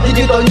 οίκος απ' την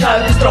γειτονιά.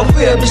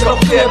 Επιστροφή,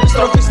 επιστροφή,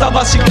 επιστροφή στα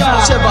βασικά.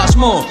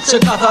 Σεβασμό σε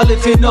κάθε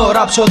αληθινό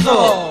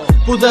ραψοδό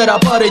που δεν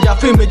ραπάρει για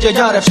φήμη και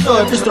για ρευστό.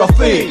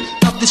 Επιστροφή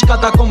απ' τις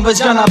κατακόμβες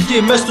για να βγει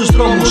μες στους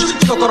δρόμους.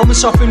 Στο κορμί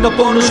σου αφήνω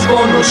πόνους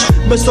πόνους.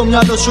 Μες στο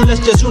μυαλό σου λες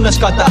και ζουνε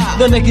σκατά.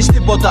 Δεν έχεις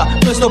τίποτα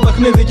μες στο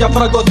παιχνίδι για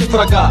φράγκο τι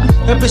φραγκά.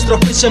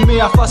 Επιστροφή σε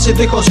μια φάση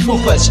δίχως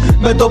μούφες.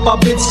 Με το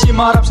παμπίτ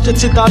σχήμα ραψ και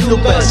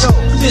τσιταλούπες.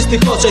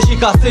 Δυστυχώς έχει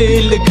χαθεί η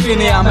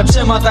ειλικρίνεια. Με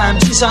ψέματα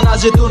MCs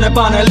αναζητούνε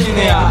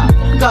πανελλήνια.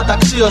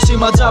 Καταξίωση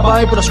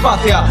ματζάμπα η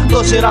προσπάθεια.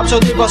 Τόσοι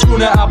ραψωτοί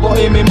πασχούνε από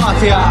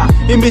ημιμάθεια.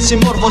 Η μη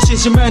συμμόρφωση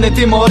σημαίνει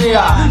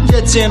τιμωρία. Και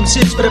έτσι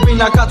MCs πρέπει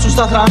να κάτσουν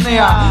στα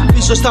θρανία.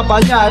 Πίσω στα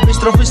παλιά,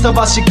 επιστροφή στα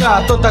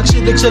βασικά. Το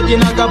ταξίδι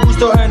ξεκινά κάπου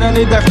στο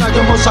 97 κι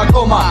όμως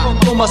ακόμα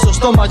κόμμα στο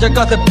στόμα για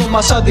κάθε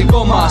πτώμα σαν την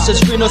κόμμα. Σε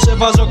σφήνω, σε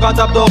βάζω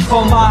κάτω από το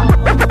χώμα.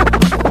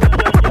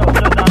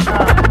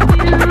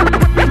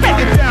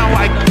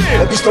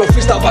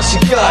 Επιστροφή στα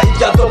βασικά,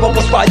 ίδια τόπο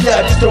όπως παλιά.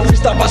 Επιστροφή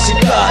στα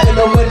βασικά,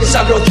 ενωμένη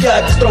σαν γροθιά.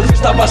 Επιστροφή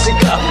στα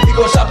βασικά,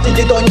 οίκος απ' την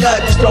γειτονιά.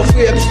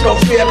 Επιστροφή,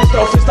 επιστροφή,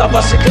 επιστροφή στα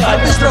βασικά.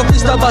 Επιστροφή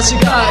στα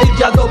βασικά,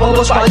 ίδια τόπο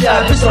όπως παλιά.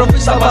 Επιστροφή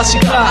στα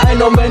βασικά,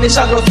 ενωμένη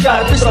σαν γροθιά.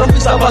 Επιστροφή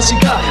στα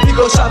βασικά,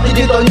 οίκος απ' την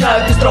γειτονιά.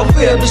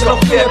 Επιστροφή,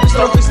 επιστροφή,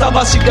 επιστροφή στα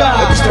βασικά.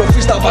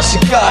 Επιστροφή στα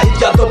βασικά,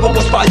 ίδια τόπο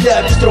όπως παλιά.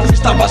 Επιστροφή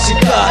στα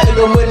βασικά,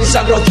 ενωμένη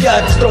σαν γροθιά.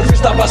 Επιστροφή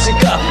στα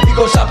βασικά,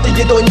 οίκος απ' την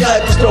γειτονιά.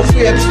 Επιστροφή,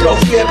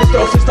 επιστροφή,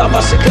 επιστροφή στα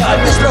βασικά.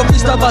 Επιστροφή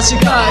στα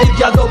βασικά,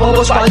 ίδια τόπο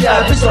όπως παλιά.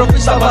 Επιστροφή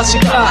στα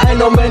βασικά,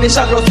 ενωμένη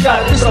σαν γροθιά.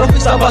 Επιστροφή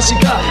στα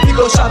βασικά,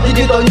 οίκος απ' την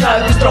γειτονιά.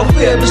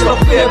 Επιστροφή,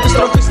 επιστροφή,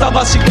 επιστροφή στα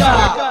βασικά.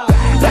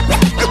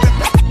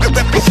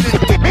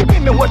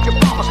 Give me what you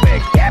promised me.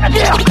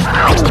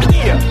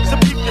 Yeah,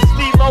 some people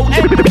Steve-O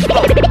and the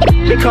flow.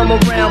 They come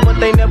around, but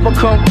they never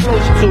come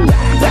close to.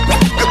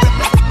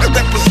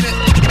 Represent.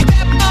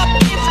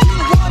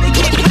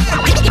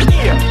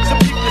 Yeah, some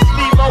people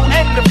Steve-O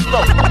and the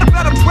flow.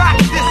 Let them rock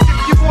this if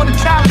you wanna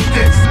challenge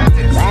this.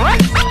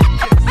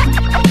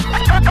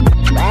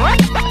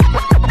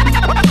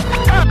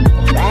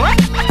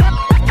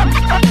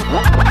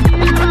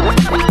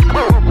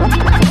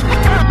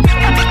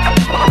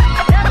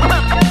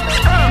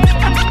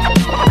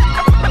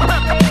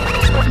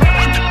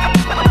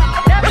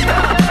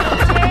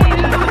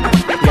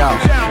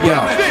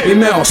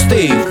 Είμαι ο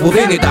Steve που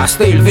δίνει τα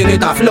στυλ, δίνει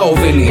τα flow,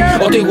 δίνει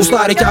ό,τι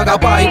γουστάρει και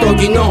αγαπάει το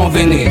κοινό,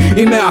 δίνει.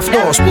 Είμαι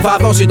αυτός που θα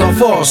δώσει το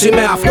φως.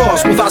 Είμαι αυτός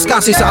που θα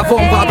σκάσει σαν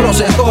βόμβα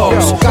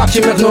προσεχώς. Κάποιοι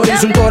με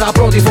γνωρίζουν τώρα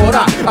πρώτη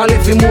φορά. Άλλοι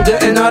θυμούνται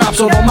ένα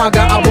ράψοδο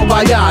μάγκα από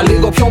παλιά.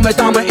 Λίγο πιο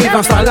μετά με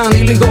είχαν σταλάνει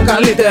λίγο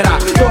καλύτερα.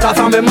 Τώρα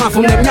θα με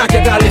μάθουνε μια και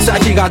καλή σαν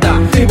γίγαντα.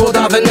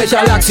 Τίποτα δεν έχει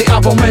αλλάξει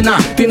από μένα.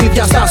 Την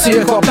ίδια στάση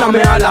έχω απλά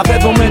με άλλα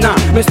δεδομένα.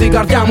 Μες στην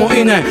καρδιά μου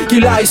είναι,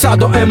 κυλάει σαν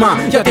το αίμα.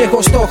 Γιατί έχω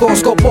στόχο,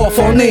 σκοπό,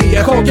 φωνή.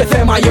 Έχω και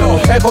θέμα, yo.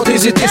 Έχω τι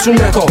ζητήσουν,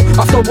 έχω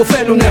αυτό που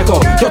θέλουν, έχω.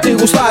 Κι ό,τι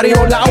γουστάρει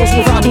ο λαός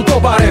μου θα του το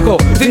παρέχω.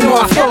 Δίνω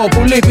αυτό που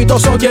λείπει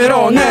τόσο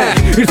καιρό, ναι.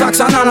 Ήρθα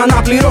ξανά να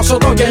αναπληρώσω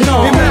το κενό.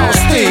 Είμαι ο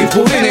Steve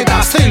που δίνει τα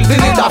στυλ,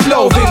 δίνει τα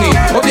flow, δίνει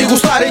ό,τι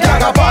γουστάρει και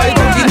αγαπάει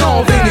το κοινό,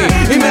 δίνει.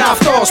 Είμαι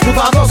αυτός που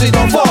θα δώσει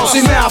τον φως.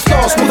 Είμαι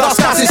αυτός που θα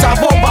σκάσει σαν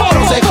βόμβα,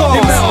 προσεχώς.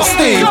 Είμαι ο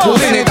Steve που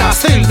δίνει τα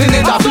στυλ,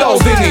 δίνει τα flow,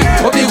 δίνει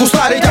ό,τι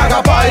γουστάρει και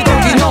αγαπάει το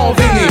κοινό,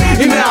 δίνει.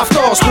 Είμαι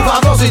αυτός που θα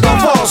δώσει τον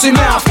φως.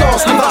 Είμαι αυτός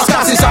που θα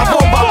σκάσει σαν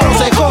βόμβα,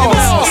 προσεχώς.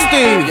 Είμαι ο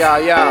Steve,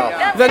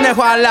 δεν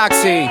έχω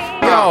αλλάξει.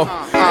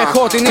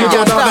 Έχω την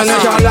ίδια τάση, δεν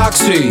έχει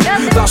αλλάξει.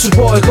 Θα σου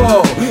πω εγώ,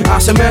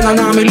 άσε μένα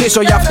να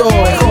μιλήσω γι' αυτό.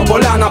 Έχω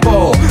πολλά να πω,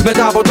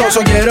 μετά από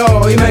τόσο καιρό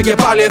είμαι και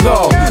πάλι εδώ.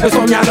 Μες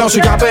στο μυαλό σου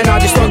και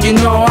απέναντι στο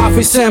κοινό.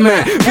 Άφησέ με,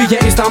 φύγε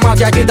εις τα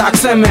μάτια,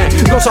 κοίταξέ με.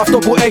 Δώσε αυτό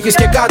που έχεις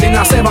και κάτι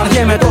να σε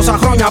βαριέμαι. Τόσα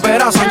χρόνια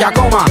περάσαν κι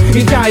ακόμα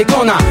ίδια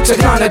εικόνα.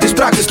 Ξεχνάνε τις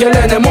πράξεις και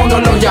λένε μόνο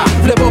λόγια.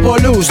 Βλέπω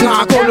πολλούς να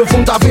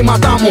ακολουθούν τα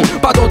βήματά μου.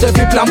 Πάντοτε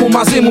δίπλα μου,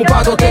 μαζί μου,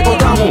 πάντοτε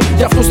κοντά μου.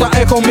 Γι' αυτούς θα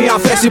έχω μια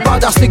θέση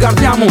πάντα στην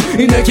καρδιά μου.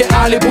 Είναι και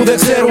άλλοι που δεν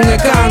ξέρουνε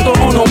καν το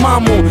όνομά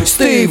μου.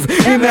 Steve,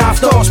 είμαι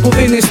αυτός που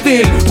δίνει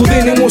στυλ, που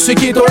δίνει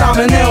μουσική τώρα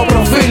με νέο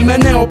προφίλ, με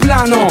νέο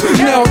πλάνο,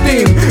 νέο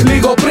team.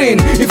 Λίγο πριν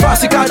η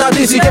φάση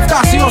καταντήσει και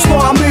φτάσει ως το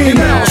αμήν.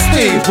 Είμαι ο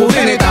Steve που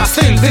δίνει τα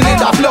στυλ, δίνει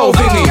τα flow,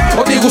 δίνει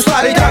ό,τι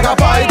γουστάρει και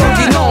αγαπάει το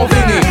κοινό,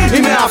 δίνει.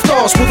 Είμαι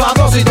αυτός που θα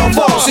δώσει τον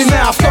φως. Είμαι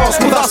αυτός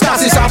που θα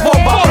σκάσει σαν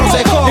βόμβα,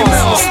 προσεχώς. Είμαι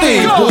ο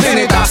Steve που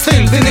δίνει τα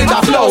στυλ, δίνει τα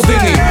flow,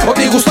 δίνει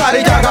ό,τι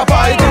γουστάρει και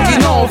αγαπάει το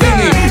κοινό,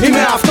 δίνει.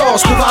 Είμαι αυτός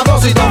που θα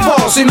δώσει τον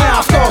φως. Είμαι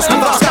αυτός που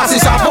θα σκάσει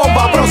σαν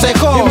βόμβα,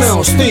 προσεχώς. Είμαι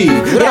ο Steve,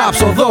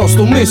 ράψοδος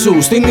του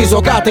μίσους. Θυμίζω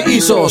κάτι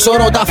ίσως,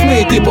 οροταθμή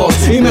τύπος.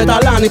 Είμαι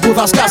ταλάνι που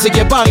θα σκάσει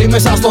και πάλι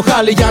μέσα στο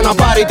χάλι για να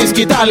πάρει τη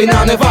σκητάλη, να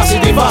ανεβάσει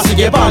τη βάση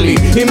και πάλι.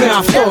 Είμαι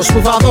αυτός που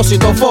θα δώσει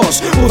το φως,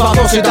 που θα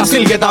δώσει τα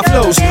στυλ και τα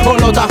flows.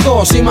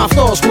 Ολοταχώς είμαι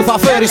αυτός που θα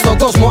φέρει στον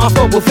κόσμο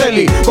αυτό που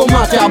θέλει.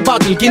 Κομμάτια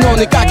battle,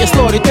 κοινωνικά και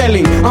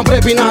storytelling. Αν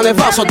πρέπει να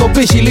ανεβάσω το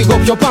πύχη λίγο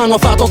πιο πάνω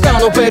θα το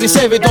κάνω.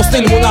 Περισσεύει το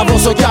στυλ μου να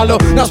δώσω κι άλλο.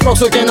 Να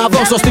σπρώξω και να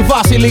δώσω στη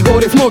βάση λίγο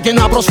ρυθμό και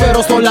να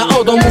προσφέρω στο λαό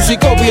το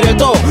μουσικό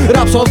πυρετό.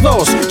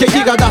 Ραψοδός και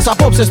γίγαντας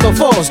απόψε στο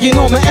φως.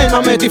 Γίνομαι ένα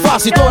με τη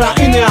φάση, τώρα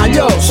είναι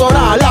αλλιώς.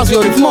 Ώρα αλλάζει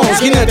ο ρυθμός,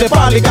 γίνεται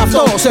πάλι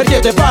καυτός.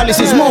 Έρχεται πάλι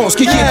σεισμός,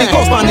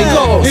 κηχητικός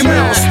πανικός. Είμαι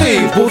ο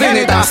Steve που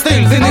δίνει τα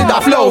στυλ, δίνει τα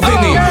flow,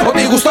 δίνει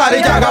ό,τι γουστάρει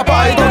και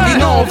αγαπάει το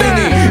κοινό,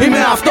 δίνει.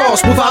 Είμαι αυτός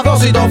που θα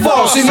δώσει τον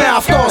φως. Είμαι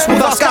αυτός που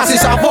θα σκάσει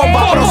σαν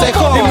βόμβα,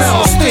 προσεχώς. Είμαι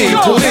ο Steve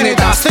που δίνει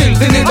τα στυλ,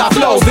 δίνει τα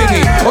flow,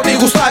 δίνει ό,τι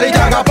γουστάρει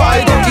και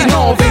αγαπάει το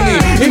κοινό, δίνει.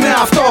 Είμαι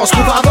αυτός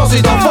που θα δώσει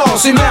τον φως.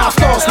 Είμαι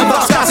αυτός που θα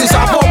σκάσει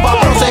σαν βόμβα,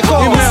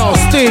 προσεχώς. Είμαι ο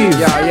Steve,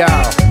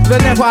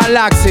 δεν έχω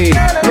αλλάξει.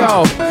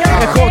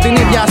 Έχω την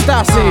ίδια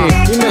στάση.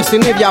 Είμαι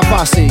στην ίδια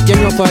φάση και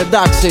νιώθω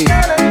εντάξει.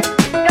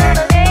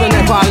 Δεν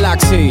έχω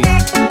αλλάξει.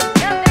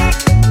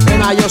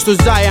 Ένα γιο στους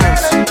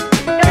Giants.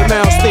 Είμαι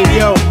ο Steve,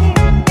 yo.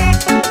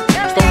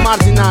 Στο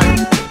Marginal,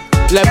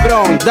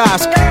 LeBron,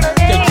 Dusk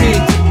και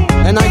Kid.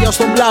 Ένα γιο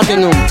στο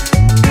Platinum.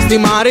 Στη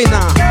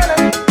Μαρίνα,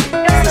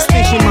 στο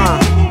στοίχημα.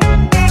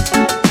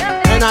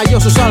 Ένα γιο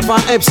στους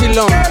ΑΕ.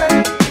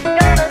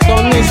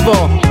 Στον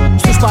Ίσβο,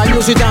 στους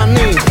παλιούς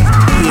Ιτανοί.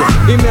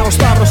 Είμαι ο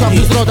Σταύρος απ'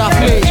 τους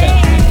Ροταφλοί.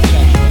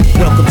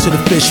 Welcome to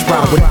the fish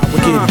fry.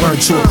 Get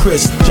burnt to a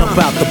crisp. Jump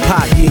out the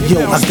pot, yeah, yo,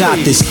 I got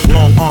this.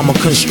 Long armor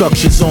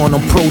constructions on,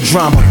 I'm pro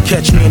drama.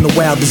 Catch me in the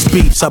wildest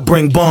beats, I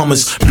bring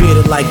bombers.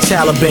 Bearded like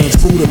Taliban's,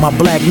 booted my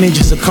black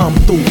ninjas that come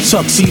through.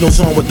 Tuxedos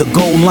on with the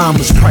gold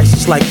llamas,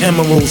 prices like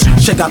emeralds.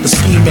 Check out the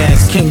ski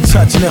mask, King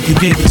Touch, nephew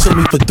gave it to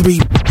me for 3.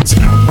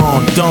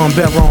 On Don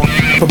Baron,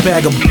 for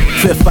bag of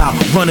fifth out.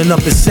 Running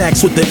up in sacks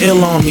with the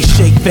ill on me.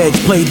 Shake feds,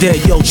 play dead,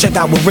 yo, check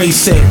out what Ray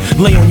said.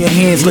 Lay on your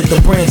hands, lick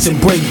the brands and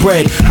break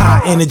bread.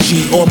 High energy,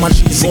 all my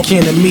G's are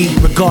kin to me.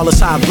 Regardless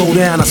how I go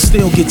down, I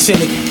still get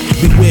timid.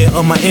 Beware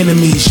of my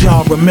enemies,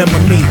 y'all remember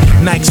me.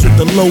 Nikes with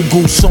the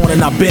logos on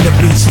and I've been a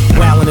beast.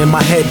 Wildin' in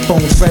my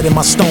headphones, red in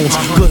my stones.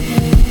 Good.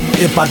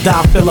 If I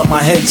die, fill up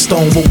my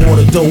headstone with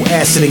water, dough,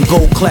 acid, and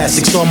gold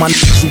classics. All my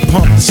niggas who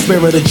pump the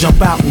spirit to jump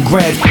out and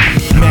grab.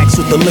 Max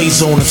with the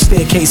laser on the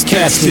staircase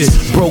caskets.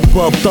 Broke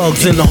bub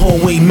thugs in the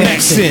hallway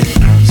maxing.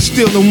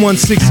 Still in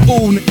 1-6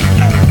 ooh,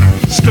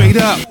 straight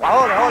up.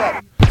 Hold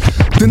up.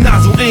 The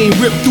nozzle aim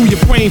ripped through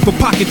your brain for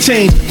pocket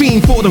change.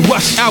 Fiend for the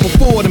rush, hour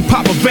forward and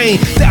pop a vein.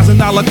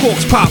 $1,000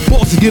 corks pop,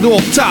 bosses get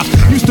off top.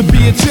 Used to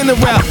be a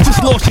general,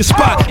 just lost your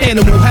spot.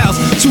 Animal house,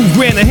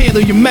 $2,000 to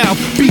handle your mouth.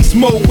 Beast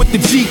mode with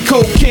the G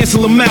code,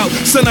 cancel them out.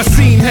 Son, I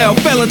seen hell,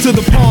 fell into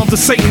the palms of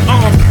Satan's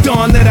arm.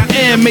 Dawn that I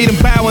am, made him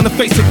bow in the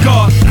face of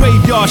God.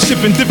 Graveyard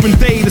shipping, different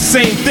day, the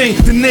same thing.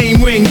 The name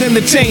ring, then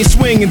the chain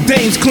swing and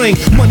dames cling.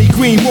 Money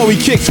green, Maury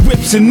kicks,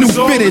 whips and new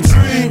fitteds.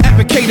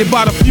 Advocated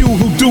by the few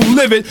who do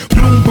live it.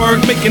 Bloomberg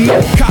making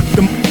up cock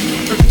them.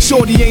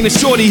 Shorty ain't a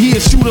shorty, he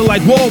a shooter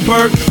like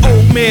Wahlberg.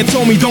 Old man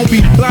told me don't be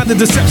blind to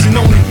deception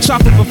only. Shop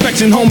for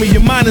perfection, homie,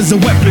 your mind is a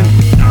weapon.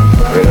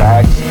 Relax.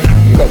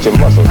 Get your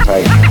muscles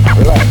tight.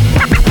 Relax.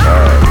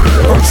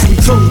 First we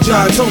told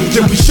y'all,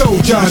 then we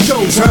showed y'all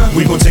shows, huh?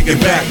 We gon' take it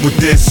back with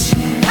this.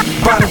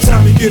 By the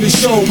time we get a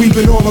show, we've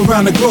been all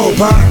around the globe,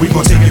 huh? We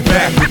gon' take it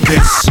back with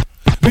this.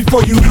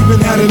 Before you even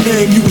had a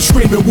name, you was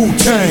screaming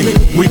Wu-Tang.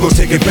 We gon'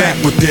 take it back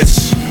with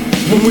this.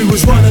 When we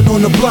was running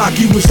on the block,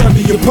 you was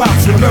under your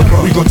pops, remember?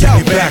 We gon' take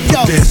it back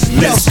with this.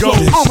 Let's go.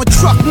 Armor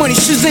truck money,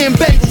 Shazam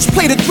bagels.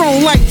 Play the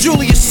throne like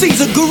Julius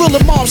Caesar.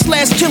 Gorilla mob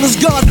 / killers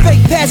guard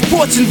fake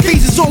passports and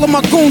visas. All of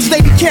my goons,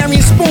 they be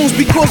carrying spoons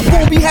because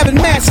won't be having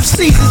massive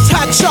seasons.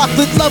 Hot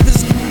chocolate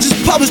lovers, just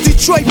publish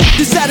Detroit.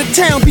 This out of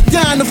town, be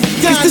dying to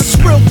This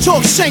is real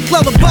talk, Shank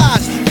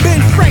lullabies.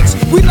 Ben Franks,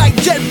 we like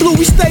JetBlue,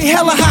 we stay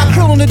hella high.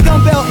 Curl on the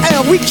dumbbell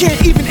L, we can't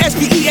even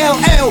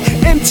SPELL,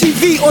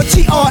 MTV or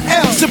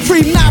TRL.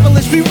 Supreme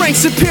novelist, we rank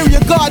superior.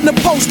 Guarding the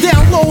post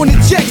down low in the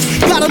jets.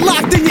 Got it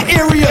locked in your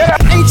area,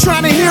 ain't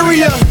trying to hear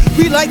ya.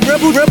 We like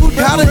rebel,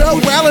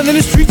 rallying in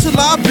the streets of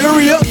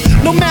Liberia.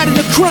 No matter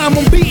the crime,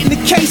 I'm beating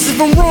the case. If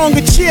I'm wrong,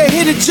 a chair,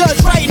 hit a judge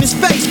right in his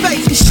face.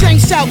 And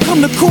Shanks out,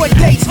 come to court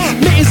dates.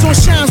 Mittens on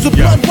shines with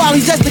blood while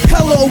he's that's the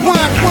color of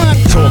wine.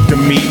 Talk to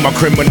me, my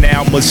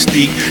criminal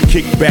mystique.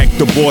 Kick back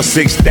the boss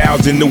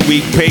 6,000 a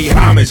week. Pay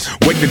homage,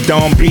 wet the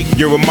dawn beat.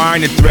 You're a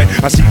minor threat.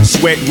 I see the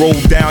sweat roll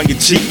down your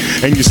cheek,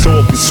 and your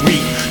soul is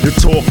sweet. The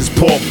talk is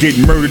pork, get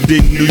murdered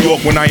in New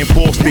York when I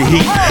enforce the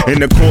heat.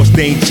 And the cost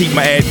ain't cheap,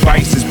 my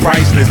advice is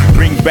priceless.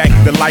 Bring back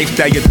the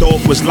lifestyle you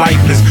thought was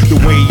lifeless. The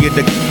way you're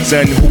the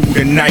son, who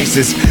the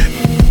nicest.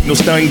 No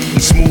stun,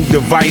 smooth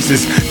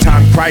devices.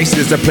 Time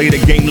crisis, I play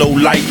the game low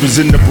lifers.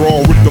 In the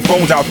brawl, rip the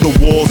phones out the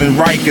walls and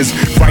Rikers.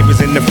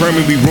 Vipers in the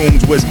infirmary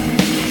rooms was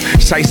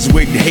shices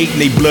with hate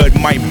and they blood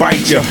might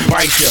bite ya.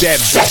 That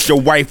bitch,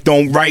 your wife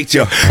don't write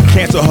ya.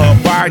 Cancel her,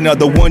 buy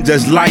another one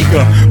just like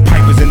her.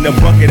 Pipers in the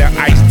bucket of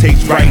ice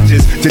takes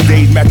righteous.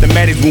 Today's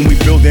mathematics when we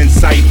building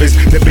ciphers.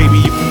 The baby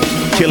you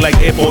kill like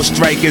Air Force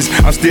strikers.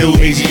 I'm still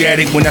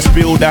Asiatic when I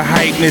spill the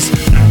hypeness.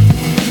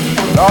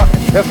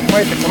 Just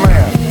wait the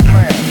command.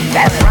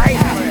 That's right.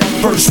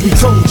 First we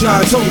told y'all,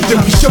 then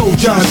we showed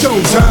y'all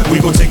shows, huh? We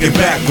gon' take it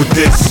back with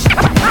this.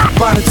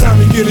 By the time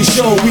we get a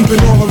show, we've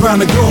been all around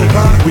the globe,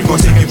 huh? We gon'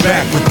 take it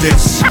back with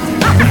this.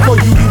 Before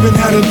you even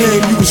had a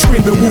name, you was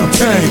screaming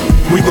Wu-Tang.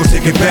 We gon'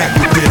 take it back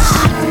with this.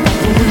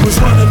 When we was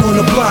running on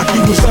the block,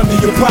 you was under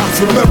your pops,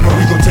 remember?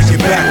 We gon' take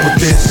it back with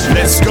this.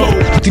 Let's go.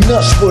 Τι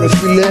να σου πω ρε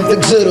φίλε, δεν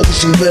ξέρω τι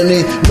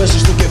συμβαίνει. Μέσα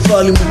στο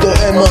κεφάλι μου το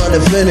αίμα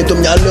ανεβαίνει. Το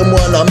μυαλό μου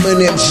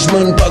αναμένει,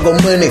 εμψισμένοι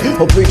παγωμένοι.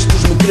 Ο πίξ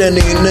τους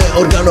μικραίνει, είναι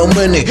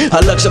οργανωμένοι.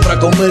 Αλλά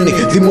ξεβρακωμένοι,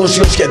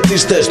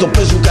 δημοσιοσχετίστες. Το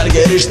παίζουν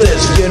καριερίστες,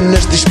 βγαίνουνε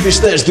στις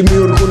πίστες.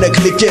 Δημιουργουνε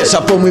κλικές,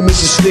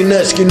 απομιμήσεις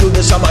φθηνές.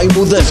 Κινούνται σαν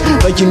μαϊμούδες,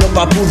 με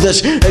κοινοπαπούδες.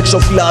 Έξω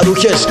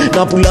φιλαρούχες,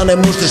 να πουλάνε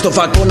μούστες στο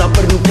φακό. Να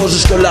παίρνουν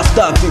πόζες και όλα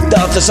αυτά. Τι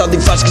τάθες,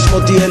 αντιφάσκισμα,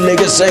 τι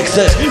έλεγες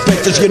έχθες.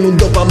 Παίκτες γίνουν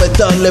τόπα με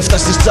τα λεφτά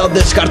στις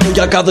τσάντες.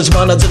 Χαρτογιακάδες,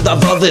 μάνατζερ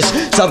ταβάδες.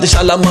 Σαν τις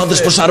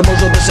αλαμάδες,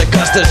 προσαρμόζονται σε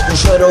κάστες.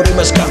 Προσφέρω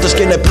ρήμες, κάρτες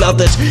και είναι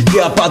πλάτες. Και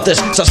απάτες,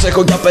 σας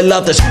έχω για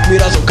πελάτες.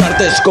 Μοιράζω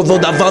κάρτες, κοβώ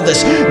ταβάδες.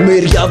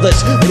 Μυριάδες,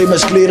 ρήμες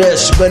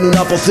σκληρές. Μπαίνουν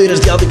από θύρες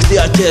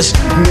διαδικτυακές.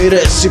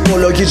 Μοίρες,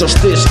 υπολογίζω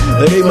στις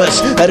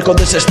ρήμες.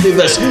 Έρχονται σε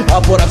στίβες,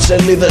 από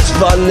ραψελίδες.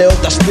 Βάλε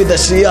όταν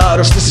σπίδες, οι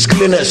άρρωστοι στις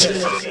κλίνες.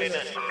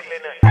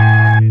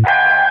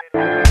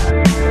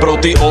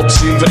 Πρώτη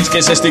όψη,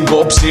 βρίσκεσαι στην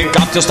κόψη.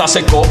 Κάποιος θα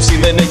σε κόψει,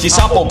 δεν έχεις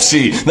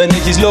άποψη. Δεν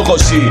έχεις λόγο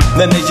εσύ,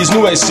 δεν έχεις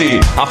νου εσύ.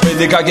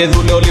 Αφεντικά και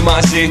δούλε όλοι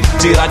μαζί.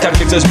 Τσιράκια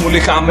γλύφτες μου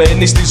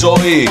χαμένοι στη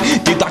ζωή.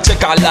 Κοίταξε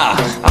καλά,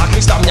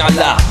 άχρηστα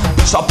μυαλά.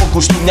 Πίσω από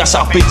κουστούμια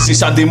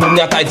σαπίξεις.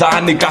 Αντιμούμια τα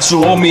ιδανικά σου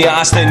όμοια.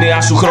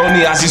 Ασθενεία σου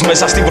χρόνια, ζεις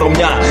μέσα στη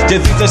βρωμιά. Και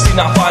δείτε στην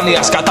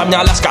αφάνεια, σκατά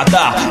μυαλά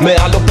σκατά. Με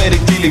άλλο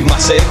περιτύλιγμα,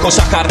 σε έχω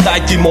σαν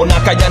χαρτάκι.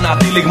 Μονάκα για ένα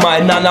τύλιγμα.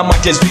 Ένα άμα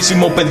και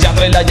σβήσιμο. Παιδιά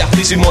τρέλα για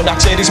χτίσιμο. Να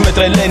ξέρεις με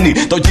τρελαίνει.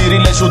 Το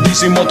κύριλε σου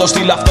ντύσιμο. Το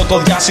στυλ αυτό το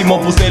διάσημο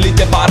που θέλει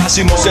και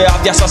παράσημο. Σε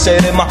άδεια σας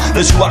ερέμα,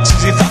 δεν σου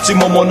αξίζει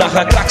θάψιμο.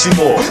 Μονάχα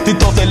κράξιμο. Τι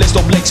το θέλες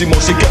στο μπλέξιμο.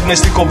 Σηκέρνες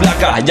την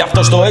κομπλάκα, γι'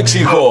 αυτό στο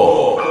εξηγώ.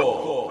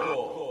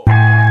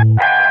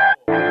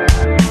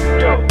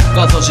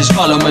 Καθώς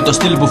εισβάλλω με το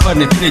στυλ που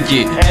φέρνει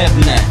φρίκι.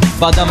 Εύνε,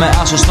 πάντα με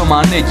άσο στο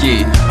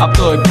μανίκι. Απ'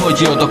 το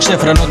υπόγειο το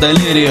ξέφρενο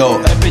τελείριο.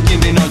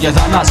 Επικίνδυνο και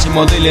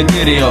θανάσιμο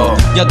δηλητήριο.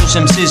 Για τους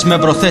MCs με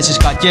προθέσεις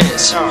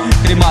κακές.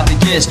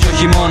 Χρηματικές κι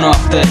όχι μόνο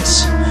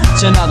αυτές.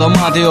 Σε ένα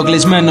δωμάτιο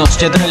κλεισμένος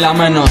και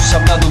τρελαμένος.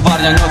 Απ' τα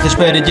τουβάρια νιώθεις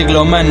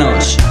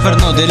περικυκλωμένος.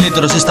 Φέρνω τη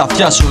λύτρωση στα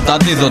αυτιά σου, τα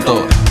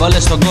αντίδοτο. Βάλε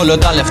στον κόλλο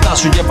τα λεφτά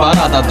σου και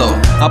παράτατο.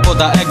 Από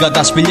τα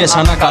έγκατα σπηλιές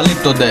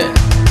ανακαλύπτονται.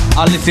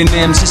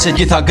 Αληθινοί MCs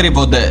εκεί θα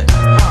κρύβονται.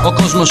 Ο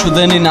κόσμος σου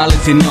δεν είναι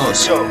αληθινός.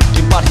 Κι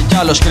υπάρχει κι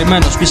άλλος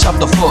κρυμμένος πίσω από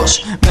το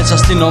φως. Μέσα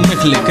στην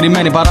ομίχλη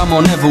κρυμμένοι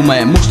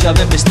παραμονεύουμε. Μουστια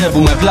δεν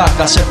πιστεύουμε,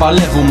 βλάκα σε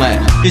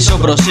παλεύουμε. Πίσω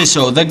προς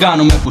ίσο δεν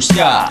κάνουμε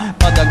πουστιά.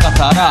 Πάντα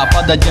καθαρά,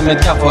 πάντα και με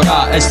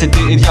διαφορά.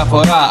 Αισθητή η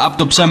διαφορά από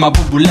το ψέμα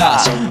που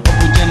πουλάς.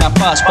 Όπου και να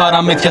πας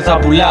παραμύθια θα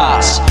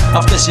πουλάς.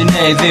 Αυτές είναι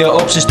οι δύο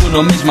όψεις του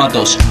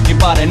νομίσματος. Οι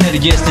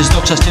παρενέργειες της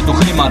δόξας και του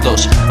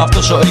χρήματος.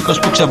 Αυτός ο οίκος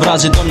που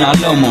ξεβράζει το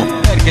μυαλό μου.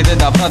 Έρχεται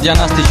τα βράδια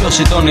να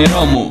στοιχιώσει το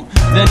όνειρό μου.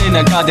 Δεν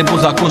είναι κάτι που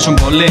θα ακούσουν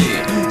πολλοί.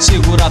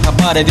 Σίγουρα θα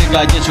πάρει την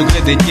κακή σου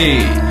κριτική.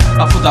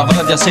 Αφού τα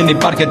βράδια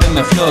συνυπάρχετε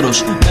με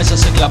φλόρους, μέσα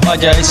σε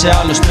κλαμπάκια ή σε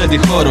άλλους τρέντι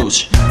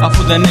χώρους.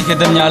 Αφού δεν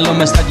έχετε μυαλό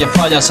μες στα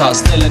κεφάλια σας,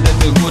 θέλετε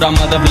φιγούρα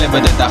μα δεν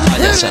βλέπετε τα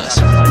χάλια σας.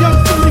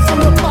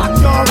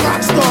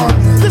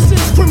 This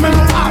is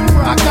criminal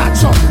opera, I got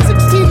y'all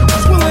 16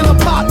 swilling a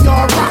pop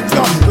yard, rock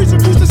y'all Reach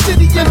across the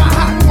city in a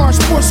hot car,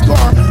 sports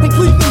car In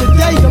Cleveland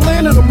today,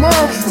 Atlanta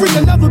tomorrow Free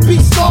another be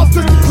soft,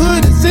 cause the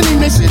hood is in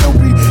me Shit'll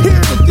be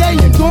here today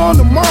and gone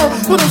tomorrow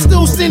But I'm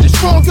still standing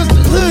strong, cause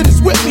the hood is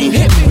with me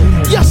Hit me,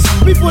 yes,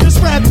 before this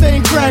rap thing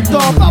cracked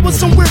off I was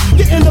somewhere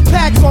getting the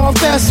pack off,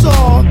 that's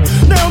all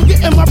Now I'm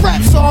getting my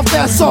raps off,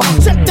 that's all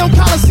Check down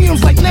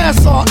Coliseums like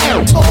Nassau,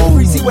 Alto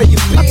where you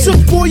been? I took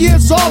 4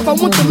 years off, I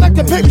went to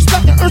Mecca, pay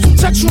respect and earn some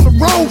checks on the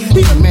road.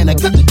 He the man that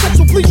cut the check,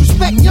 so please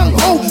respect young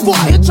ho. Before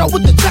I hit y'all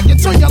with the check and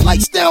turn your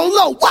lights down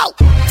low. Wow.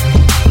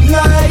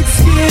 Lights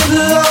get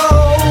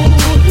low.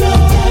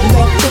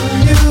 Let the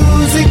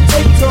music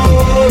take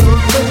total.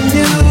 The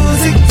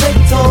music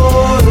take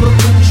total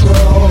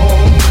control.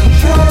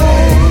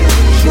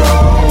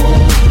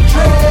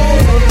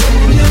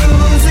 The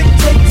music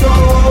take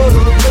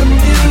total. The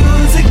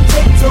music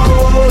take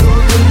total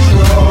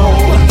control.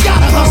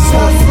 Gotta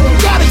hustle,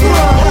 gotta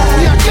grow.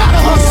 Yeah, I gotta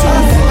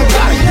hustle, I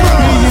gotta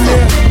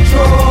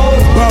grow.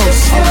 Boss,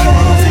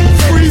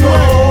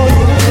 freeway.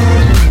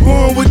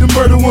 Born with the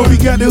murder one, we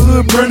got the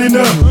hood burning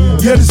up.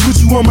 Yeah, this what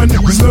you want, my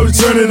niggas know to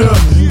turn it up.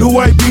 The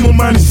white beam on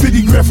mine is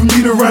 50 grand for me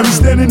to ride. Me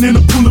standing in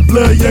a pool of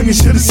blood, young and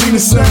should've seen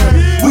the sign.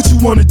 What you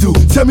wanna do?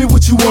 Tell me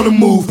what you wanna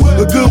move.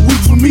 A good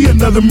week for me,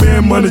 another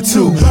man, money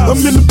too.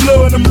 I'm in the blow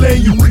and I'm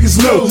laying you niggas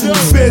low.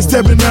 The feds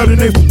tapping out and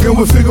they f***ing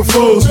with figure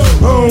foes.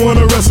 I don't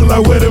wanna wrestle, I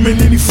wet them and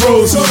then he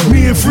froze. Me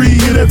and Free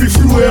hit every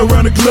freeway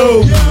around the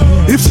globe.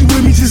 If she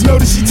with me, just know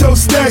that she told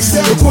stacks.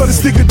 A quarter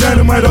stick of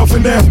dynamite off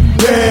in that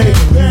bag.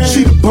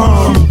 She the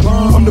bomb,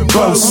 I'm the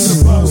boss.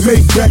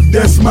 Make back,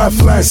 that's my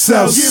fly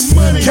south.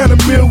 Count a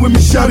meal with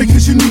me, shout it,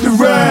 cause you need to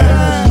ride.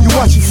 You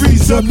watch it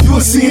freeze up,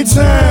 you'll see in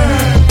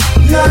time.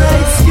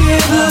 Lights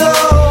get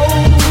low.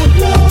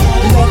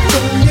 Let the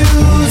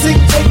music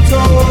take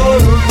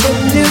total. The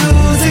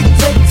music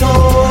take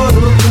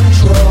total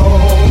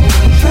control.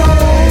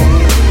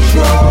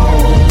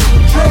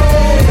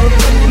 Let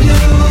the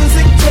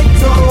music take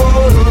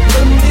total.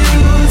 The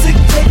music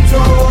take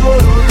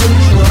total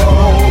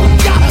control.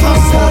 Gotta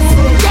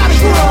hustle, gotta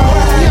grow.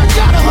 Yeah, I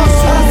gotta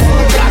hustle,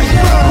 I gotta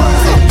grow.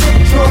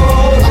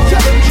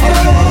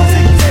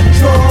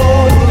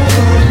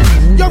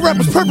 Your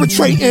rappers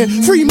perpetrating,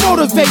 free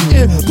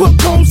motivating. Put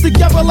poems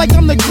together like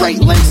I'm the great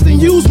Langston.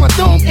 Use my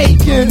dome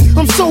aching.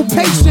 I'm so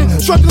patient,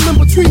 struggling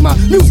between my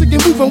music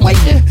and moving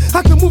waiting.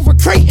 I can move a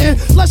crate in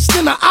less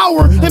than an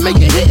hour and make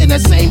it hit in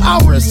that same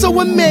hour. It's so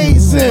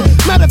amazing.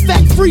 Matter of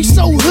fact, Free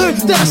so hood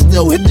that I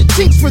still hit the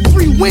chinks for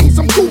 3 wings.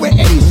 I'm cool with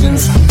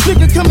Asians.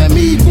 Nigga come at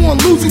me, going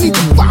lose. You need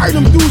to fire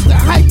them dudes to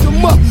hype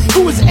them up.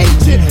 Who is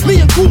agent? Me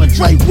and Cool and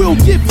Dre will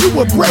give you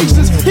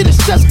abrasions. Hit his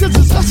chest cause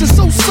his us is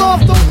so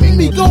soft. Don't make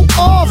me go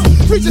off.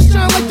 Free just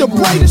shine like the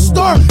brightest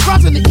star.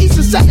 Rise in the east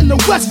and set in the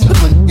west. If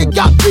a nigga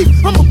got beef,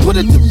 I'ma put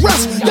it to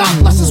rest. God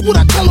bless is what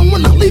I tell him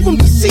when I leave him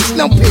deceased.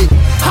 Now peep,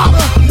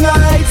 holla.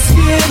 Lights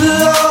get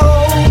low.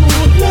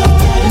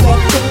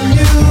 Let the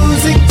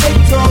music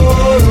take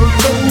total.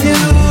 The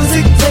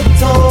music take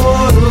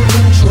total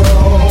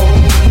control.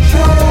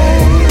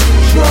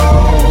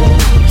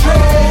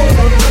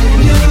 Let the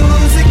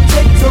music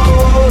take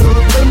total.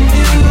 The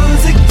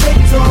music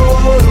take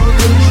total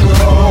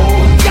control.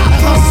 Gotta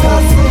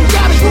hustle,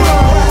 gotta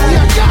grow.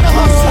 Yeah, I gotta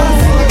hustle,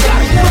 I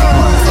gotta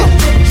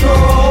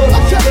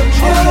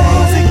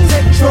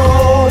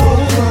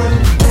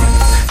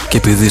Και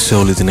επειδή σε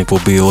όλη την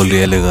εκπομπή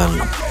όλοι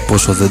έλεγαν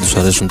πόσο δεν τους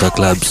αρέσουν τα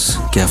clubs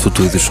και αυτού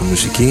του είδους η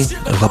μουσική,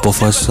 εγώ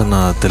αποφάσισα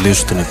να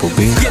τελειώσω την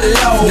εκπομπή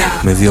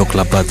με 2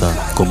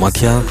 κλαμπάτα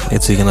κομμάτια,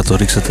 έτσι για να το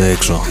ρίξετε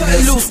έξω.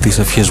 Τις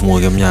ευχές μου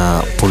για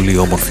μια πολύ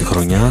όμορφη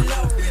χρονιά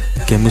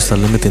και εμείς τα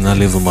λέμε την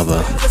άλλη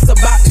εβδομάδα.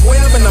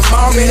 And I'm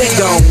already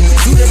gone.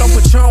 Zooted on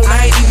Patron, I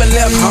ain't even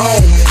left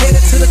home.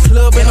 Headed to the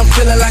club and I'm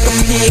feeling like a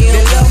pin.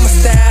 They love my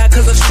style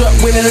cause I'm struck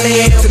with a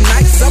limb.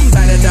 Tonight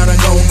somebody down to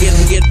go get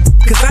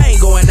cause I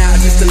ain't going out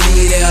just to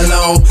leave there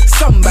alone.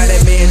 Somebody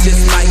man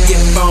just might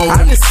get phone.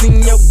 I just seen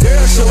your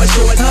girl showing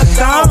her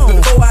thong.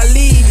 Before I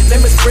leave, let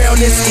me spray on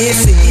this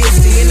issy.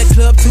 In the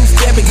club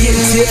 2-step and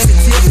getting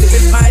tipsy.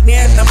 Been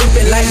pioneering, I'm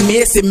whipping like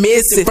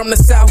Missy. From the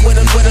south with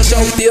them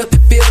show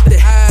filthy.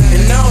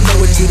 And I don't know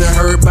what you done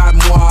heard about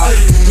moi.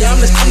 Yeah, I'm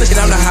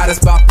the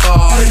hottest by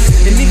far.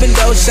 And even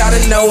though Shawty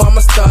know I'm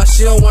a star,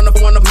 she don't wanna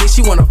me,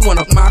 she wanna my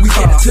car. We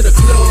headed to the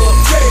club,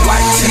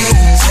 white tee,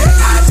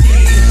 ID,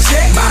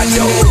 check my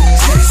dough,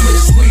 switch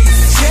sweet,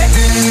 check,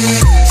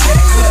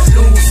 cut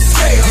loose,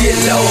 get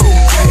low.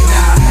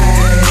 Now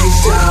hey,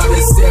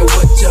 Shawty said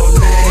what your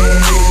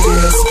name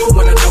is.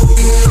 Wanna know who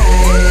you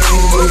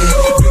came with?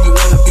 Do you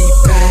wanna be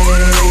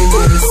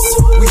famous?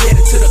 We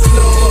headed to the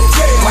club,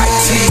 white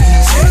tee,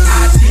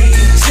 ID,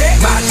 check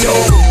my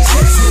dough.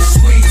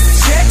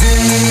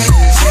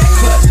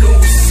 Cut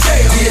loose,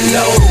 get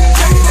low.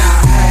 Now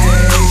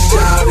hey,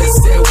 Shawty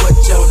said what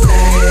your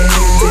name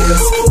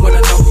is.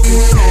 Wanna know who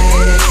you came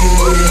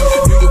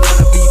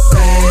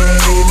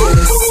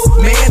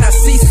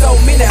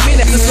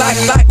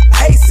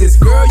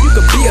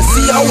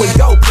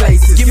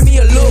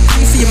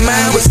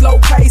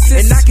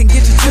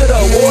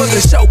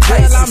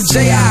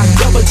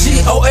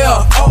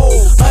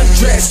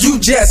fast, you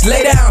just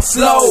lay down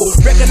slow.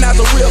 Recognize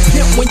a real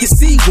pimp when you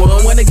see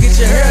one. Wanna get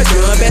your hair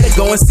done, better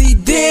go and see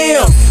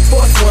them.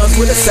 Force ones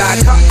with a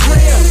side cop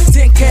grim.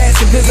 10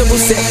 cash, invisible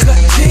set, cut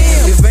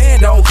Jim. If Van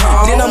don't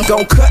call, then I'm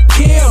gon' cut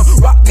Kim.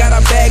 Rock got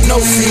a bag, no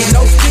seed,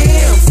 no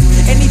stems.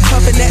 And he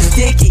pumping that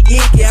sticky,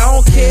 icky. I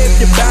don't care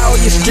if you bow or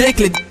you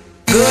strictly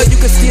good, you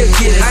can still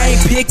get it. I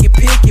ain't picky,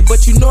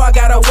 but you know I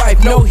got a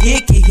wife, no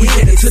hickey. We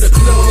headed to the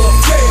club,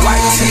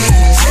 white tee,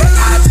 check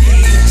ID,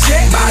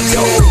 check my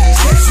dough,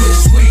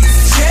 switch sweet,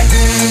 check,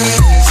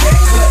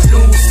 cut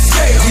loose,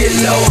 get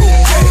low.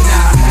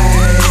 Now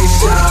hey,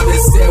 shawty,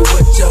 say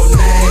what your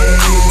name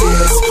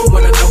is.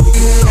 Wanna know who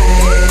you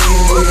came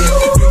with?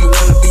 Do you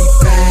wanna be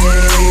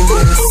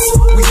famous?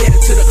 We headed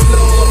to the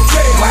club,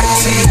 white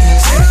tee,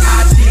 check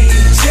ID,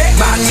 check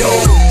my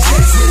dough,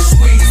 switch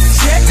sweet,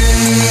 check.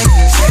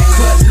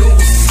 Cut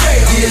loose,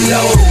 get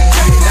low.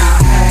 Now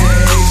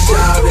hey,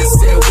 shawty,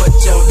 say what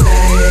your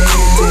name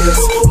is.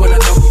 Wanna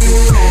know who you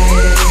came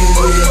with?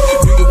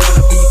 Do you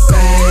wanna be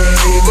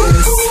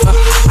famous?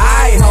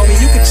 Aight, homie,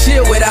 you can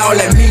chill with all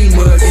that mean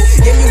mugging.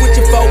 Yeah, you with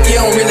your folk, you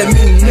don't really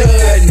mean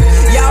nothing.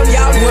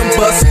 Y'all wouldn't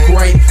bust a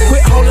grain.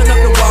 Quit holding up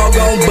the wall,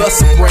 gon'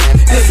 bust a break.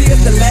 This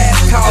is the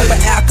last call for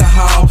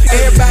alcohol.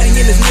 Everybody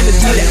in this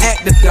industry to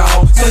act the dog.